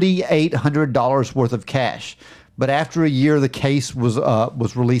 $4,800 worth of cash. But after a year, the case was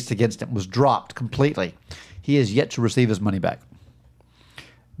released against him, was dropped completely. He has yet to receive his money back.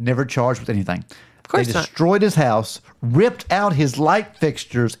 Never charged with anything. Of course they not. destroyed his house, ripped out his light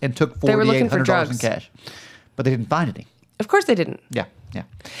fixtures, and took They were looking for $4,800 in drugs. cash. But they didn't find any. Of course they didn't. Yeah.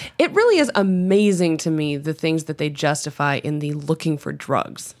 It really is amazing to me the things that they justify in the looking for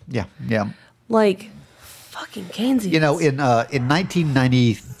drugs. Yeah. Like, fucking Keynesians. You know, in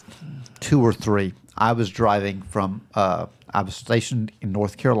 1992 or 3, I was driving from, I was stationed in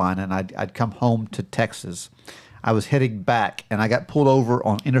North Carolina, and I'd come home to Texas. I was heading back, and I got pulled over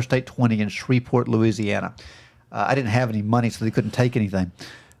on Interstate 20 in Shreveport, Louisiana. I didn't have any money, so they couldn't take anything.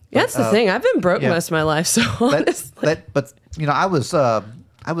 Yeah, that's the thing. I've been broke most of my life, so honestly. But you know, I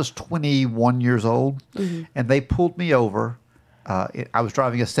was 21 years old, and they pulled me over. I was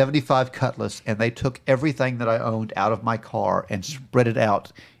driving a 75 Cutlass, and they took everything that I owned out of my car and spread it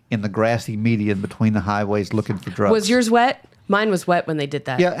out in the grassy median between the highways looking for drugs. Was yours wet? Mine was wet when they did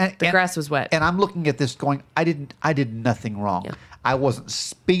that. Yeah, the grass was wet. And I'm looking at this going, I did nothing wrong. Yeah. I wasn't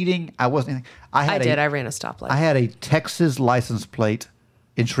speeding. I wasn't anything. I ran a stoplight. I had a Texas license plate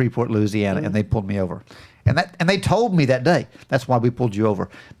in Shreveport, Louisiana, and they pulled me over. And they told me that day, that's why we pulled you over,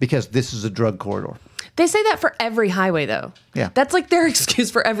 because this is a drug corridor. They say that for every highway, though. Yeah. That's like their excuse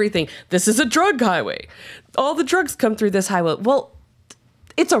for everything. This is a drug highway. All the drugs come through this highway. Well,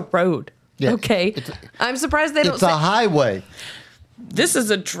 it's a road. Yeah. Okay. I'm surprised they don't It's a highway. This is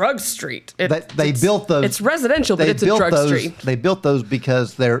a drug street. They built those. It's residential, but it's a drug street. They built those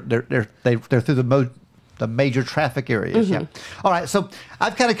because they're through the major traffic areas. Yeah. All right. So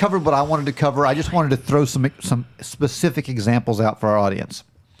I've kind of covered what I wanted to cover. I just wanted to throw some specific examples out for our audience.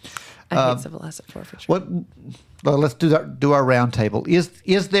 I hate civil asset forfeiture. Well, let's do our round table.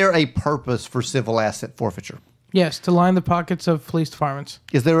 Is there a purpose for civil asset forfeiture? Yes, to line the pockets of police departments.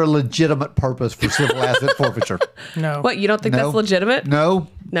 Is there a legitimate purpose for civil asset forfeiture? No. What, you don't think that's legitimate? No.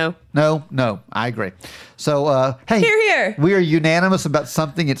 No. I agree. So, hey. Hear. We are unanimous about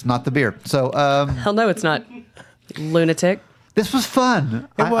something. It's not the beer. So, hell no, it's not. Lunatic. This was fun.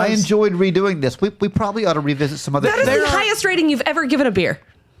 I enjoyed redoing this. We probably ought to revisit some other. That is the highest rating you've ever given a beer.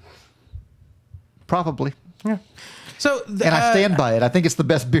 Probably. Yeah. So, and I stand by it. I think it's the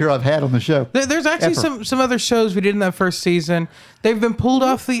best beer I've had on the show. There's actually some other shows we did in that first season. They've been pulled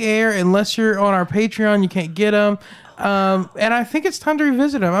off the air. Unless you're on our Patreon, you can't get them. And I think it's time to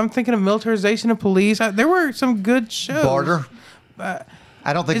revisit them. I'm thinking of militarization of police. There were some good shows. Barter.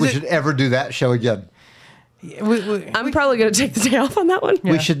 I don't think we should ever do that show again. I'm probably going to take the day off on that one.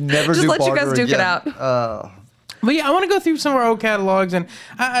 Yeah. We should never just do let barter you guys duke again. it out. But yeah, I want to go through some of our old catalogs, and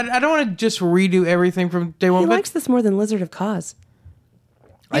I don't want to just redo everything from day one. He likes this more than Lizard of Cause. Yeah.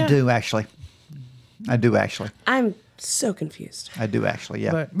 I do actually. I'm so confused. I do actually,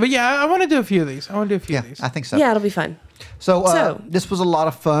 yeah. But yeah, I want to do a few of these. I think so. Yeah, it'll be fun. So this was a lot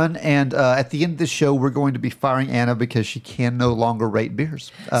of fun, and at the end of the show, we're going to be firing Anna because she can no longer rate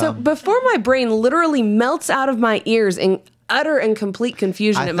beers. So before my brain literally melts out of my ears in utter and complete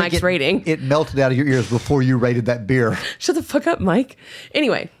confusion at Mike's rating. It melted out of your ears before you rated that beer. Shut the fuck up, Mike.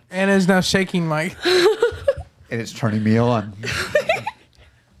 Anyway. Anna's now shaking Mike. And it's turning me on.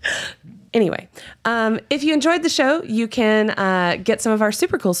 Anyway, if you enjoyed the show, you can get some of our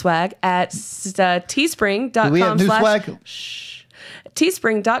super cool swag at teespring.com. Do we have new swag?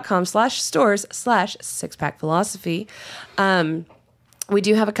 teespring.com/stores/sixpackphilosophy. We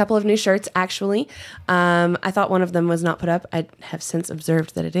do have a couple of new shirts, actually. I thought one of them was not put up. I have since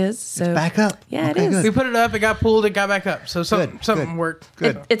observed that it is. So it's back up. Yeah, okay, it is. We put it up, it got pulled, it got back up. So something worked.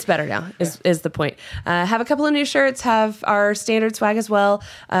 Good. It's better now, is the point. Have a couple of new shirts, have our standard swag as well.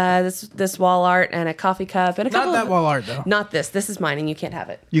 This wall art and a coffee cup. And a couple Not that wall art, though. Not this. This is mine, and you can't have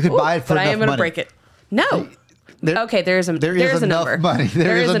it. You can buy it for enough money. But I am going to break it. No. Okay, there is a number. Money.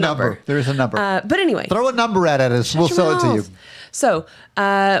 There is a number. There is a number. But anyway. Throw a number at us. We'll sell it to you. So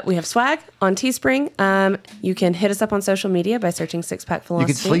we have swag on Teespring. You can hit us up on social media by searching Six Pack Philosophy.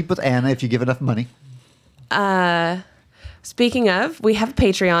 You can sleep with Anna if you give enough money. Speaking of, we have a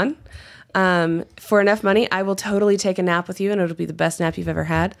Patreon. For enough money, I will totally take a nap with you, and it'll be the best nap you've ever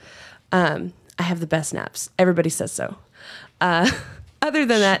had. I have the best naps. Everybody says so. Other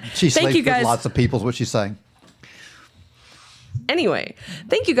than that, thank you guys. With lots of people is what she's saying. Anyway,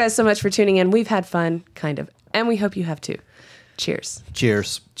 thank you guys so much for tuning in. We've had fun, kind of, and we hope you have too. Cheers.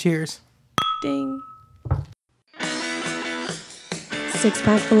 Cheers. Cheers. Ding. Six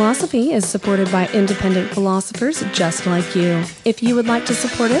Pack Philosophy is supported by independent philosophers just like you. If you would like to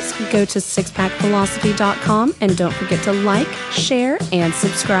support us, go to sixpackphilosophy.com and don't forget to like, share, and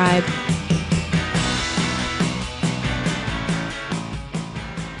subscribe.